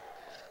 hurry up.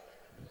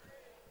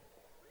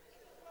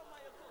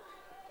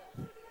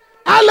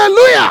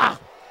 Hallelujah.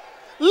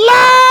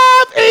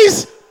 Love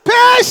is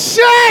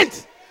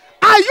patient.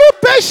 Are you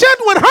patient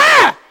with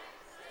her?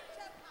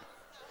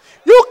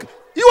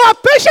 You are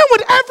patient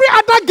with every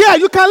other girl.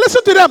 You can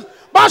listen to them.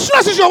 But as soon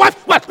as it's your wife,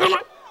 what?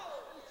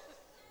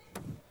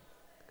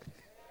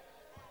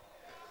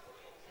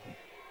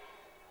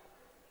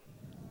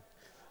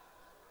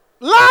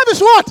 Love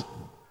is what?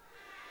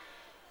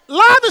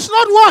 Love is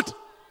not what?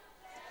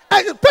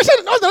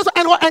 Patient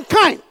and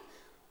kind.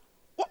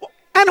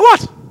 And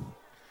what?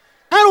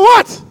 And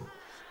what?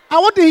 I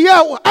want to hear.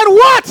 And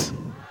what?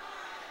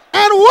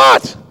 And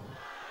what?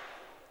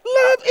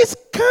 Love is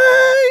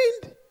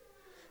kind.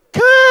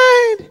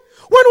 Kind.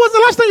 When was the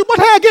last time you bought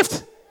her a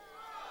gift?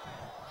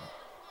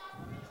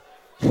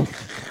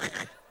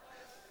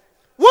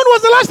 When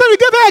was the last time you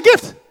gave her a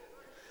gift?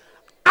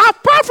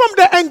 Apart from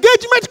the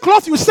engagement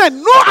cloth you sent,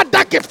 no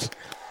other gift.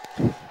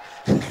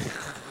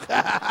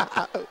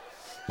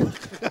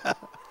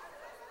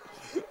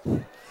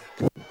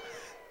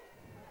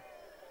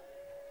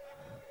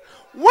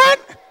 When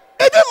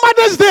even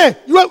Mother's Day,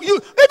 you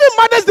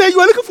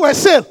were looking for a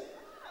sale.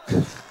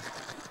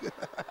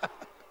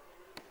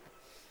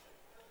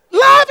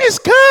 Love is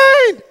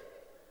kind.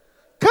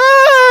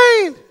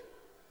 Kind.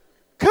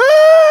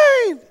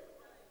 Kind.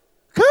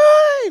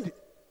 Kind.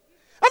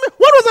 I mean,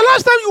 when was the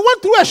last time you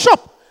went through a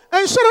shop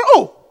and you said,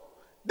 oh,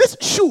 this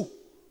shoe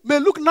may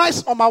look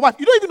nice on my wife.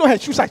 You don't even know her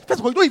shoe size. First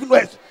of all, you don't even know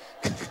her.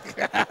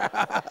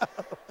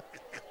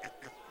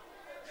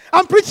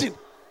 I'm preaching.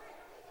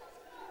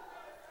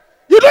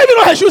 You don't even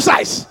know her shoe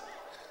size.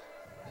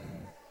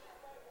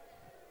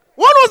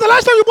 When was the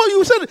last time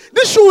you said,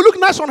 this shoe will look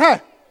nice on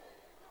her?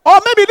 Or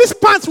maybe this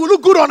pants will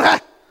look good on her?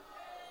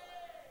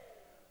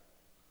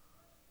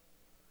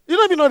 You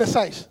don't even know the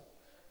size.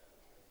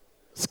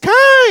 It's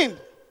kind.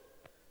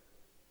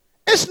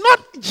 It's not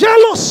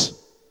jealous.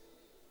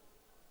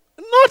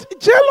 Not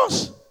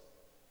jealous.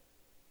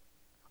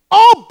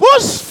 Or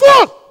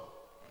boastful.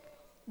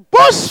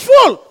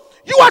 Boastful.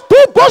 You are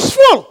too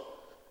boastful.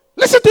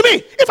 Listen to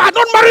me. If I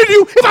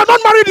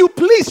don't marry you,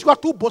 please, you are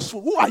too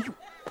boastful. Who are you?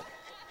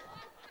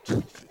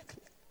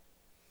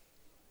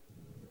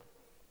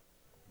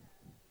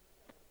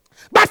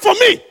 But for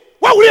me,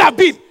 where would you have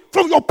been?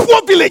 From your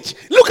poor village.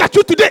 Look at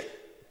you today.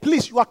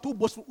 Please, you are too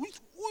boastful.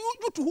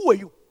 Who are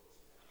you?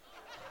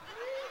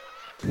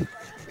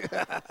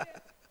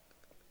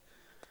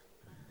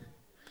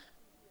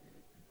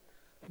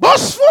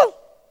 Boastful.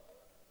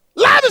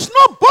 Love is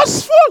not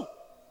boastful.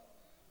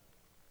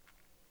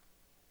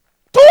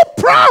 Too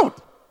proud.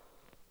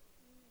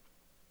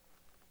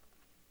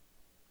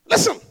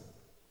 Listen.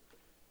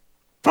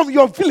 From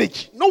your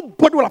village,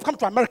 nobody will have come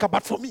to America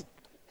but for me.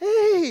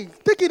 Hey,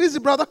 take it easy,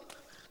 brother.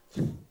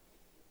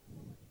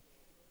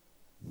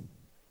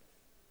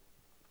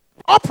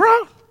 All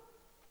proud.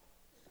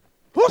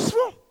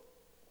 Boastful.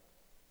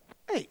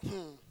 Hey.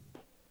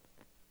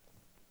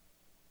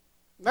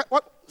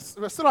 What?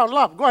 We're still on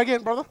love. Go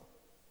again, brother.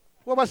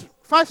 What was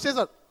 5 says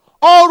that?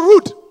 All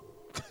rude.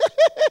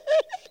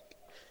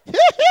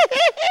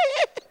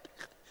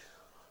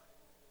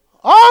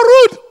 All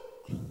rude.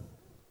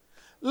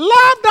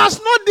 Love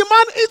does not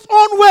demand its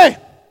own way.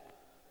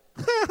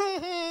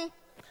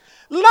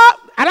 Love,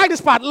 I like this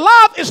part.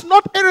 Love is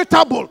not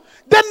irritable.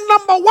 The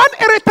number one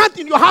irritant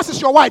in your house is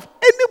your wife.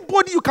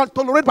 Anybody you can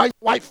tolerate by your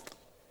wife.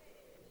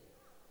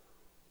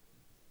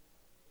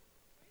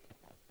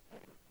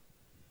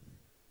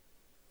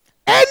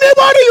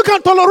 Anybody you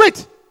can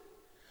tolerate.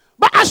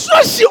 But as soon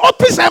as she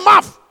opens her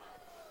mouth,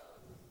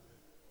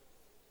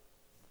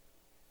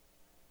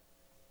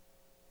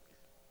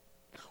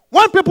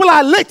 when people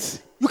are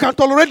late, you can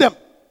tolerate them.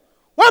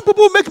 When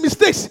people make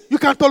mistakes, you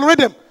can tolerate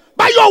them.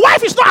 But your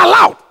wife is not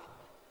allowed.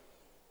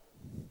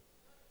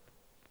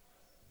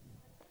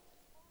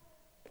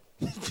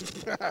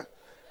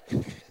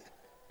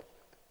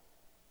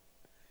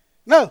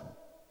 No.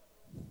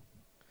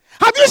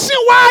 Have you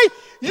seen why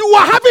you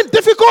are having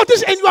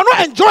difficulties and you are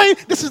not enjoying?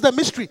 This is the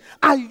mystery.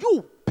 Are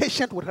you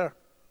patient with her?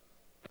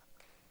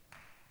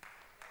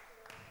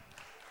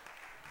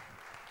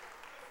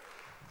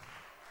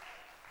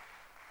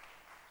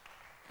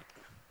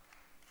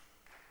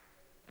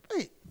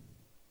 Hey.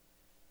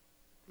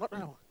 Not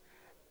now.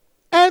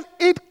 And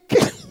it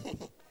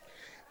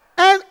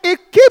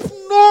keeps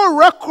no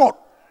record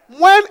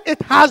when it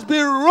has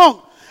been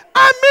wrong.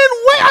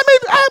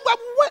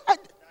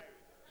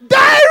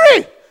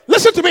 Diary.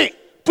 Listen to me.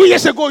 2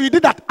 years ago, you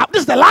did that.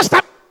 This is the last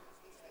time.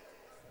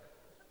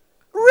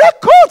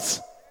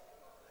 Records.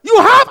 You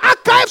have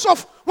archives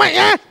of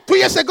 2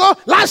 years ago,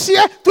 last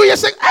year, 2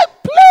 years ago. Hey,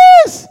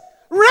 please.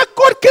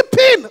 Record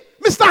keeping,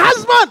 Mr.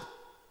 Husband.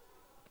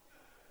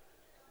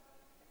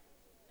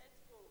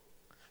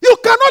 You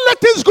cannot let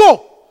things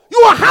go. You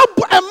are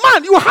a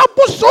man. You have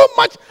so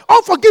much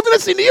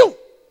unforgiveness in you.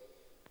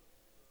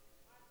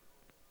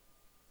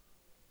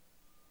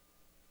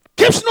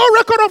 Keeps no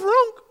record of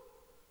wrong.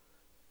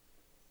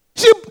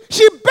 She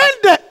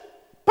bent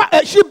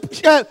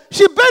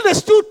the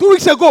stew 2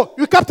 weeks ago.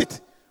 You kept it.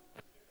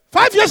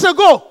 5 years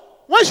ago,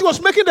 when she was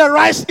making the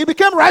rice, it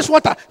became rice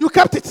water. You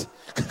kept it.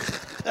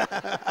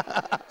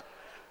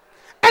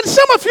 And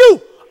some of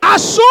you are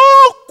so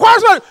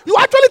quiet. You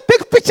actually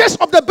take pictures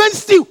of the burnt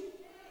stew.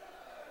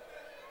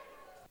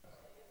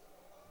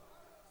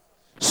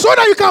 So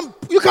that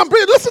you can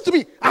bring. Listen to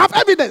me. I have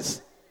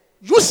evidence.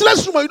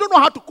 Useless woman, you don't know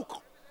how to cook.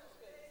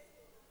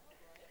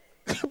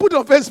 Put it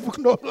on Facebook,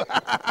 no.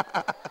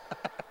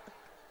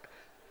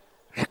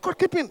 Record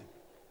keeping.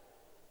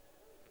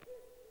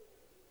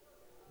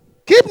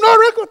 Keep no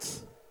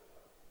records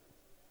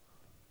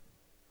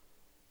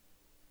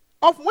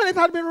of when it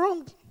had been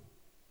wronged.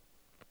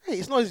 Hey,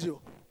 it's not easy.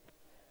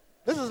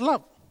 This is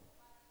love.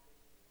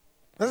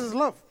 This is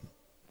love.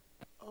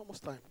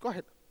 Almost time. Go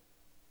ahead.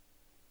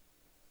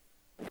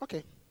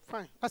 Okay,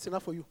 fine. That's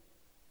enough for you.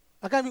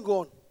 I can't even go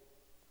on.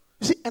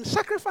 You see, and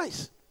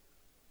sacrifice.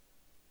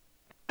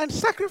 And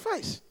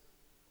sacrifice.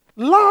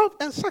 Love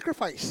and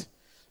sacrifice.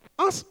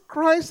 As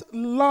Christ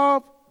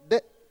loved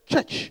the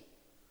church.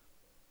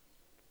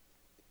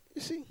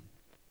 You see,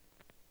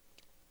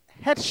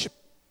 headship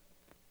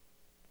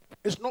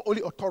is not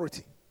only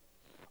authority.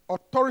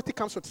 Authority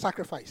comes with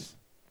sacrifice.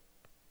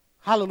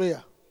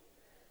 Hallelujah.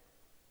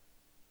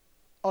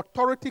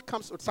 Authority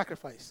comes with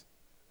sacrifice.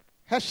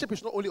 Headship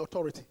is not only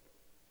authority.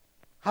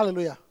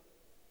 Hallelujah.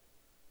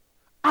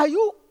 Are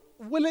you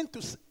willing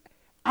to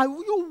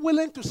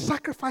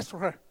sacrifice for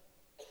her?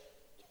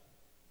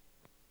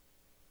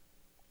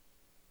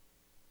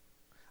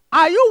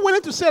 Are you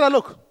willing to say that,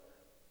 look,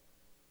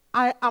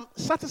 I am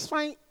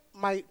satisfying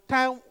my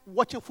time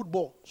watching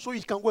football so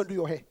you can go and do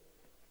your hair?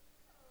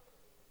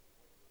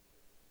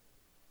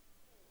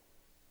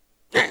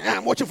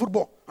 I'm watching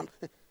football.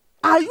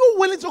 Are you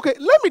willing to, okay,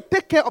 let me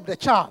take care of the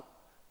child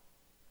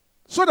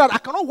so that I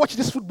cannot watch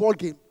this football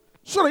game,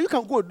 so that you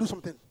can go and do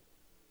something?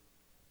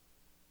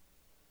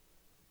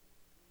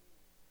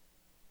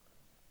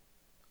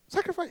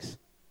 Sacrifice.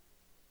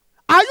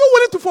 Are you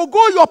willing to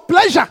forego your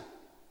pleasure,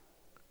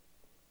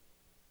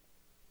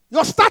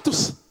 your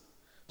status,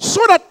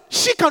 so that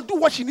she can do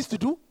what she needs to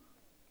do?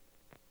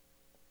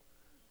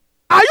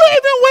 Are you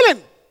even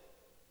willing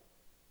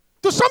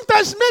to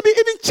sometimes maybe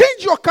even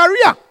change your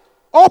career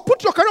or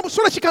put your career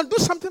so that she can do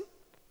something?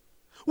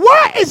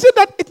 Why is it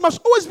that it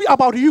must always be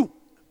about you?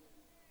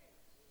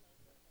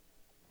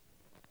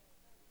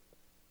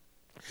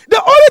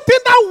 The only thing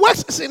that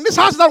works in this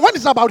house is that when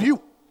it's about you.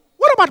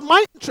 What about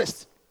my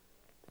interest?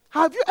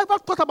 Have you ever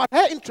thought about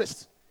her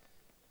interest?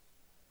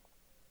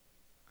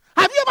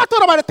 Have you ever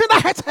thought about the thing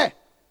that hurts her?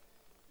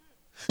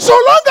 So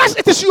long as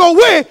it is your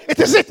way, it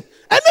is it.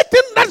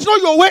 Anything that's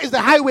not your way is the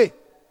highway.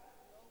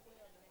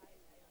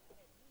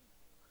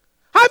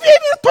 Have you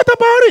even thought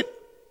about it?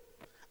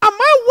 Am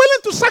I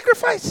willing to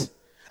sacrifice?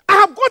 I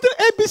have gotten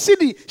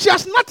ABCD. She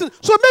has nothing.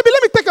 So maybe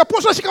let me take a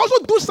portion. She can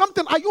also do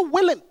something. Are you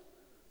willing?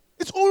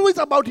 It's always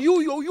about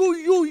you,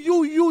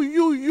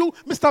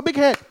 Mr. Big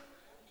Head.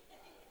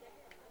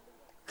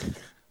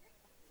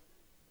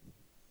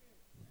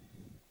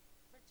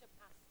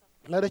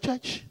 Let the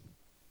church.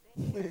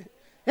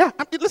 Yeah,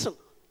 listen.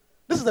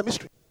 This is a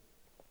mystery.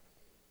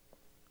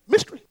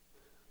 Mystery.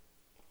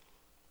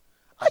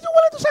 Are you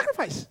willing to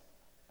sacrifice?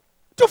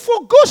 To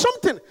forego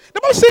something?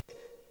 The Bible says,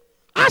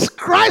 as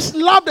Christ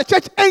loved the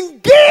church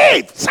and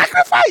gave,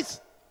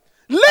 sacrifice.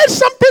 Lay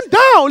something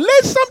down.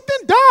 Lay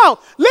something down.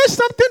 Lay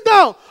something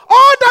down.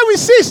 All that we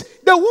see is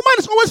the woman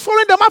is always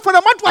following the man for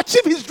the man to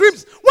achieve his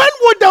dreams. When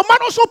would the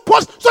man also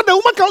pause so the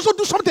woman can also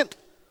do something?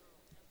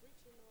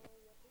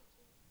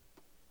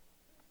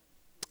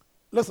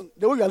 Listen,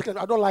 the way you are looking,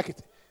 I don't like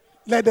it.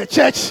 Let the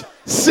church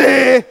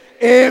say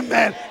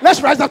amen.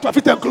 Let's rise up to our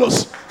feet and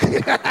close.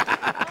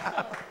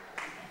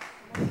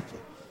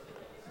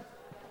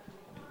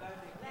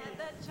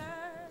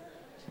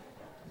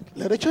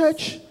 Let the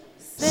church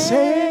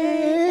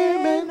say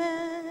amen.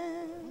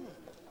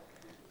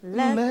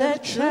 Let the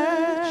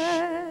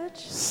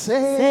church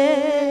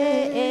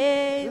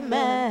say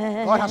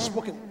amen. God has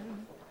spoken.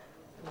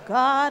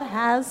 God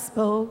has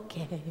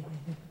spoken.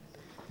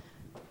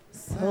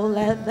 So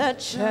let the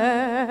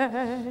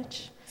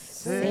church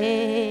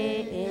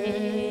say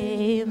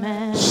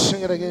amen.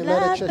 Sing it again.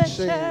 Let the church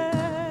say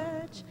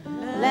amen.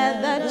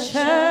 Let the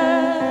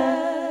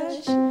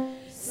church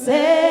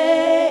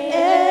say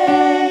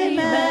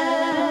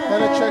amen. Let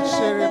the church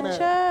say amen.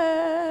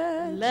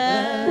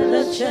 Let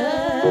the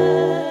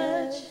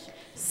church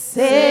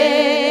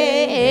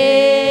say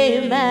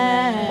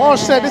amen. Paul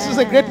said this is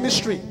a great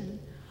mystery.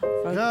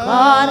 For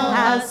God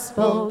has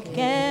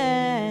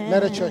spoken.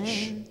 Let the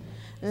church.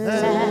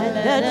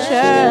 Let the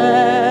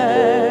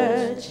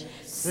church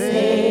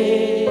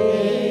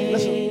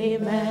say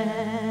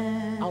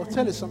amen. I'll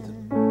tell you something.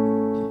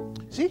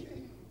 See,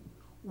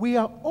 we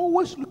are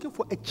always looking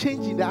for a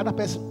change in the other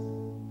person,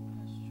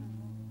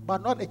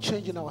 but not a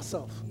change in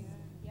ourselves.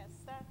 Yes,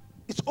 sir.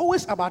 It's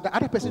always about the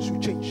other person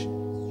should change.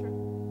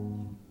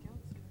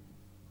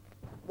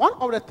 One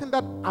of the things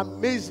that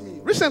amazed me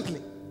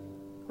recently,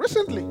 we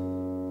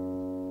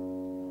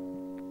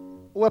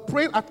were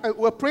praying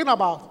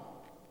about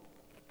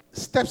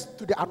steps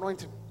to the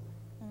anointing.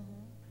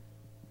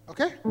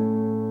 Okay?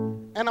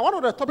 And one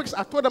of the topics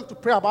I told them to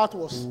pray about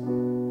was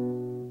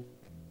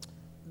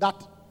that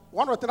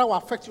one of the things that will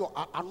affect your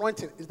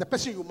anointing is the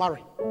person you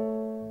marry.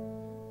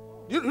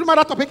 Do you remember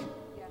that topic?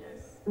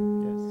 Yes.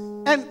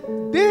 And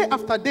day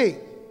after day,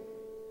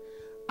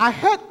 I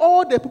heard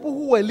all the people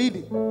who were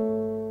leading,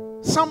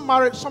 some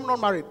married, some not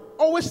married,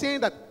 always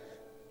saying that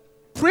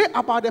pray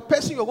about the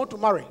person you're going to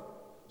marry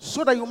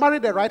so that you marry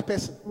the right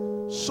person.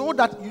 So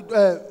that you,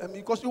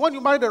 because when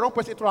you marry the wrong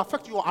person, it will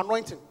affect your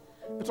anointing.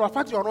 It will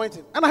affect your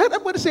anointing. And I heard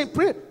everybody saying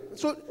pray.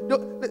 So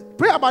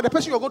pray about the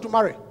person you're going to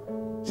marry.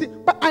 See,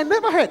 but I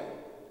never heard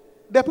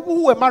the people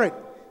who were married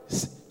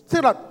say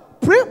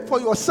that pray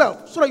for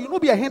yourself so that you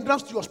won't be a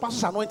hindrance to your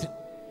spouse's anointing.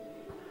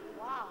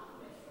 Wow.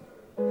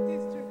 It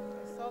is true.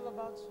 It's all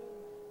about you.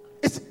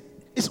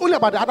 It's only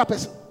about the other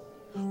person.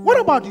 What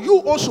about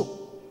you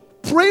also?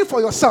 Pray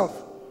for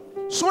yourself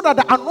so that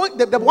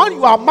the one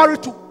you are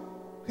married to,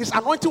 his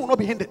anointing will not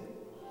be hindered.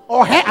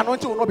 Or her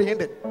anointing will not be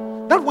hindered.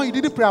 That's why you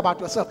didn't pray about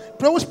yourself.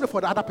 Always pray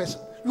for the other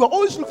person. You are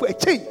always looking for a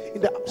change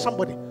in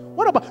somebody.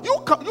 What about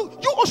you?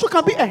 You also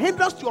can be a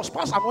hindrance to your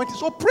spouse's anointing.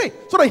 So pray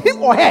so that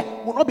him or her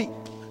will not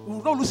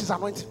lose his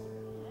anointing.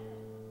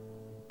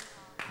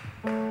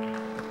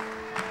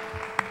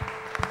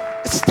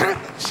 It's time.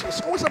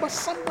 It's always about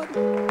somebody.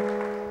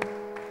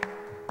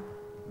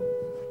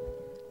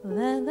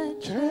 Let the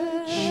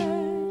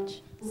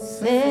church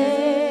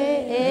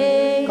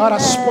say God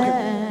has spoken.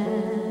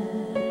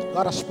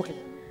 God has spoken.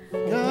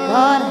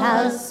 God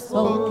has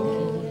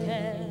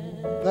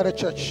spoken. Let the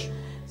church.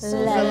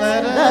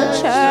 Let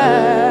the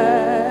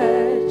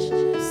church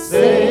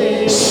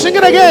say. Sing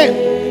it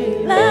again.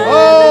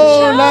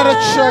 Oh, let the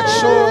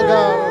church, oh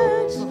God.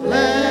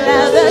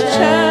 Let the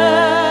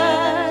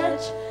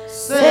church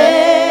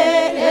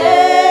say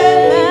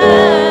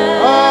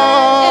amen. Oh.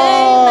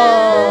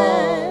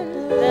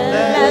 Amen.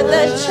 Let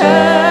the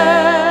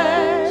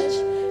church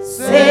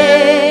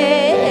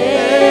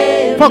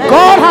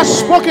has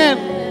spoken.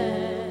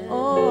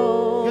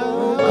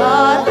 Oh,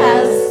 God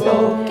has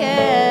spoken.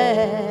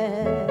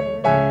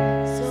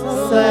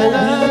 So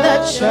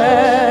the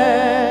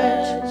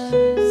church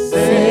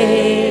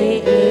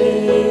say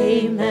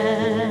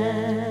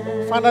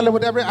amen. Finally,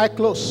 with every eye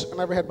closed and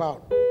every head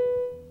bowed.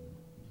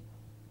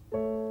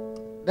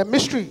 The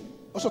mystery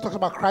also talks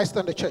about Christ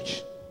and the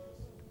church.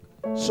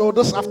 So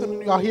this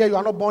afternoon, you are here, you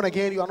are not born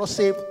again, you are not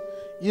saved,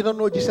 you don't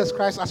know Jesus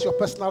Christ as your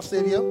personal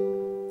Savior.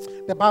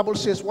 The Bible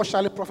says, what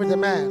shall it profit a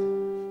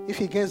man if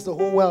he gains the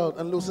whole world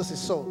and loses his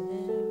soul?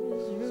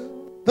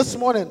 This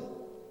morning,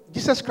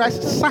 Jesus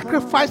Christ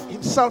sacrificed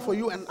himself for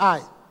you and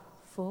I.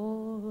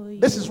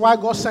 This is why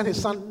God sent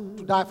his son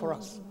to die for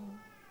us.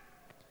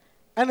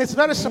 And it's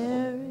very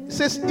simple. It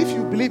says, if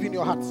you believe in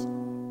your heart,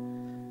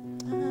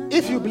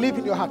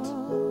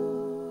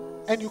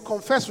 and you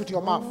confess with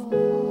your mouth,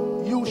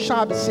 you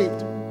shall be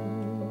saved.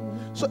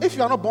 So if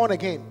you are not born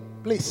again,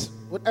 please,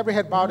 with every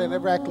head bowed and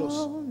every eye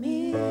closed,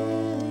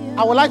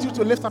 I would like you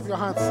to lift up your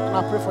hands and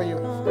I pray for you.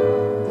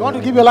 You want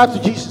to give your life to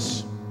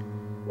Jesus?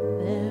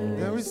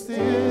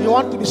 You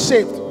want to be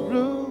saved?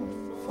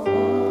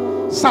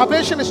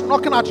 Salvation is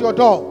knocking at your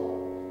door.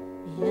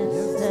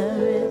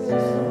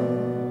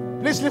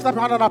 Please lift up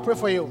your hand and I pray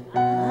for you.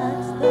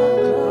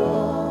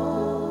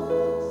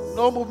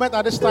 No movement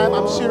at this time.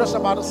 I'm serious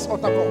about this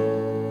altar call.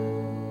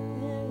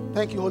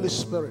 Thank you, Holy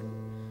Spirit.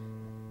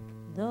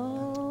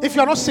 If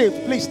you are not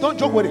saved, please don't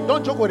joke with it.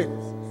 Don't joke with it.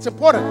 It's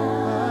important.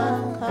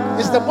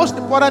 It's the most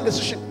important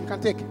decision you can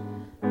take.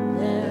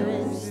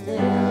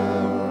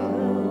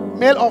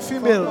 Male or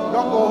female,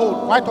 young or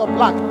old, white or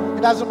black,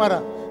 it doesn't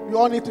matter. You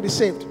all need to be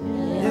saved.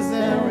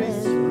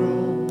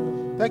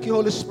 Thank you,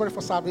 Holy Spirit,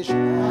 for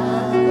salvation.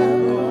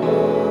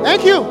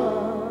 Thank you.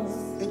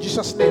 In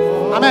Jesus' name.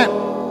 Amen.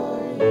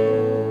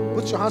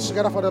 Put your hands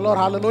together for the Lord.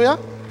 Hallelujah.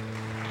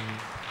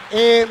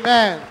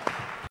 Amen.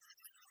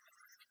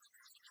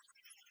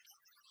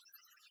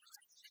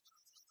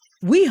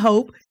 We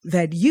hope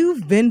that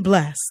you've been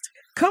blessed.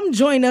 Come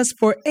join us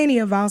for any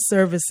of our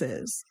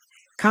services.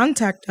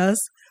 Contact us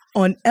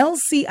on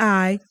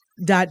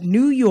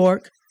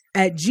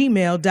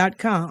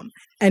lci.newyork@gmail.com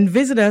and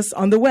visit us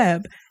on the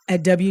web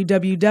at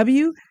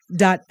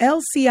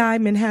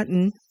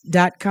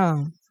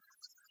www.lcimanhattan.com.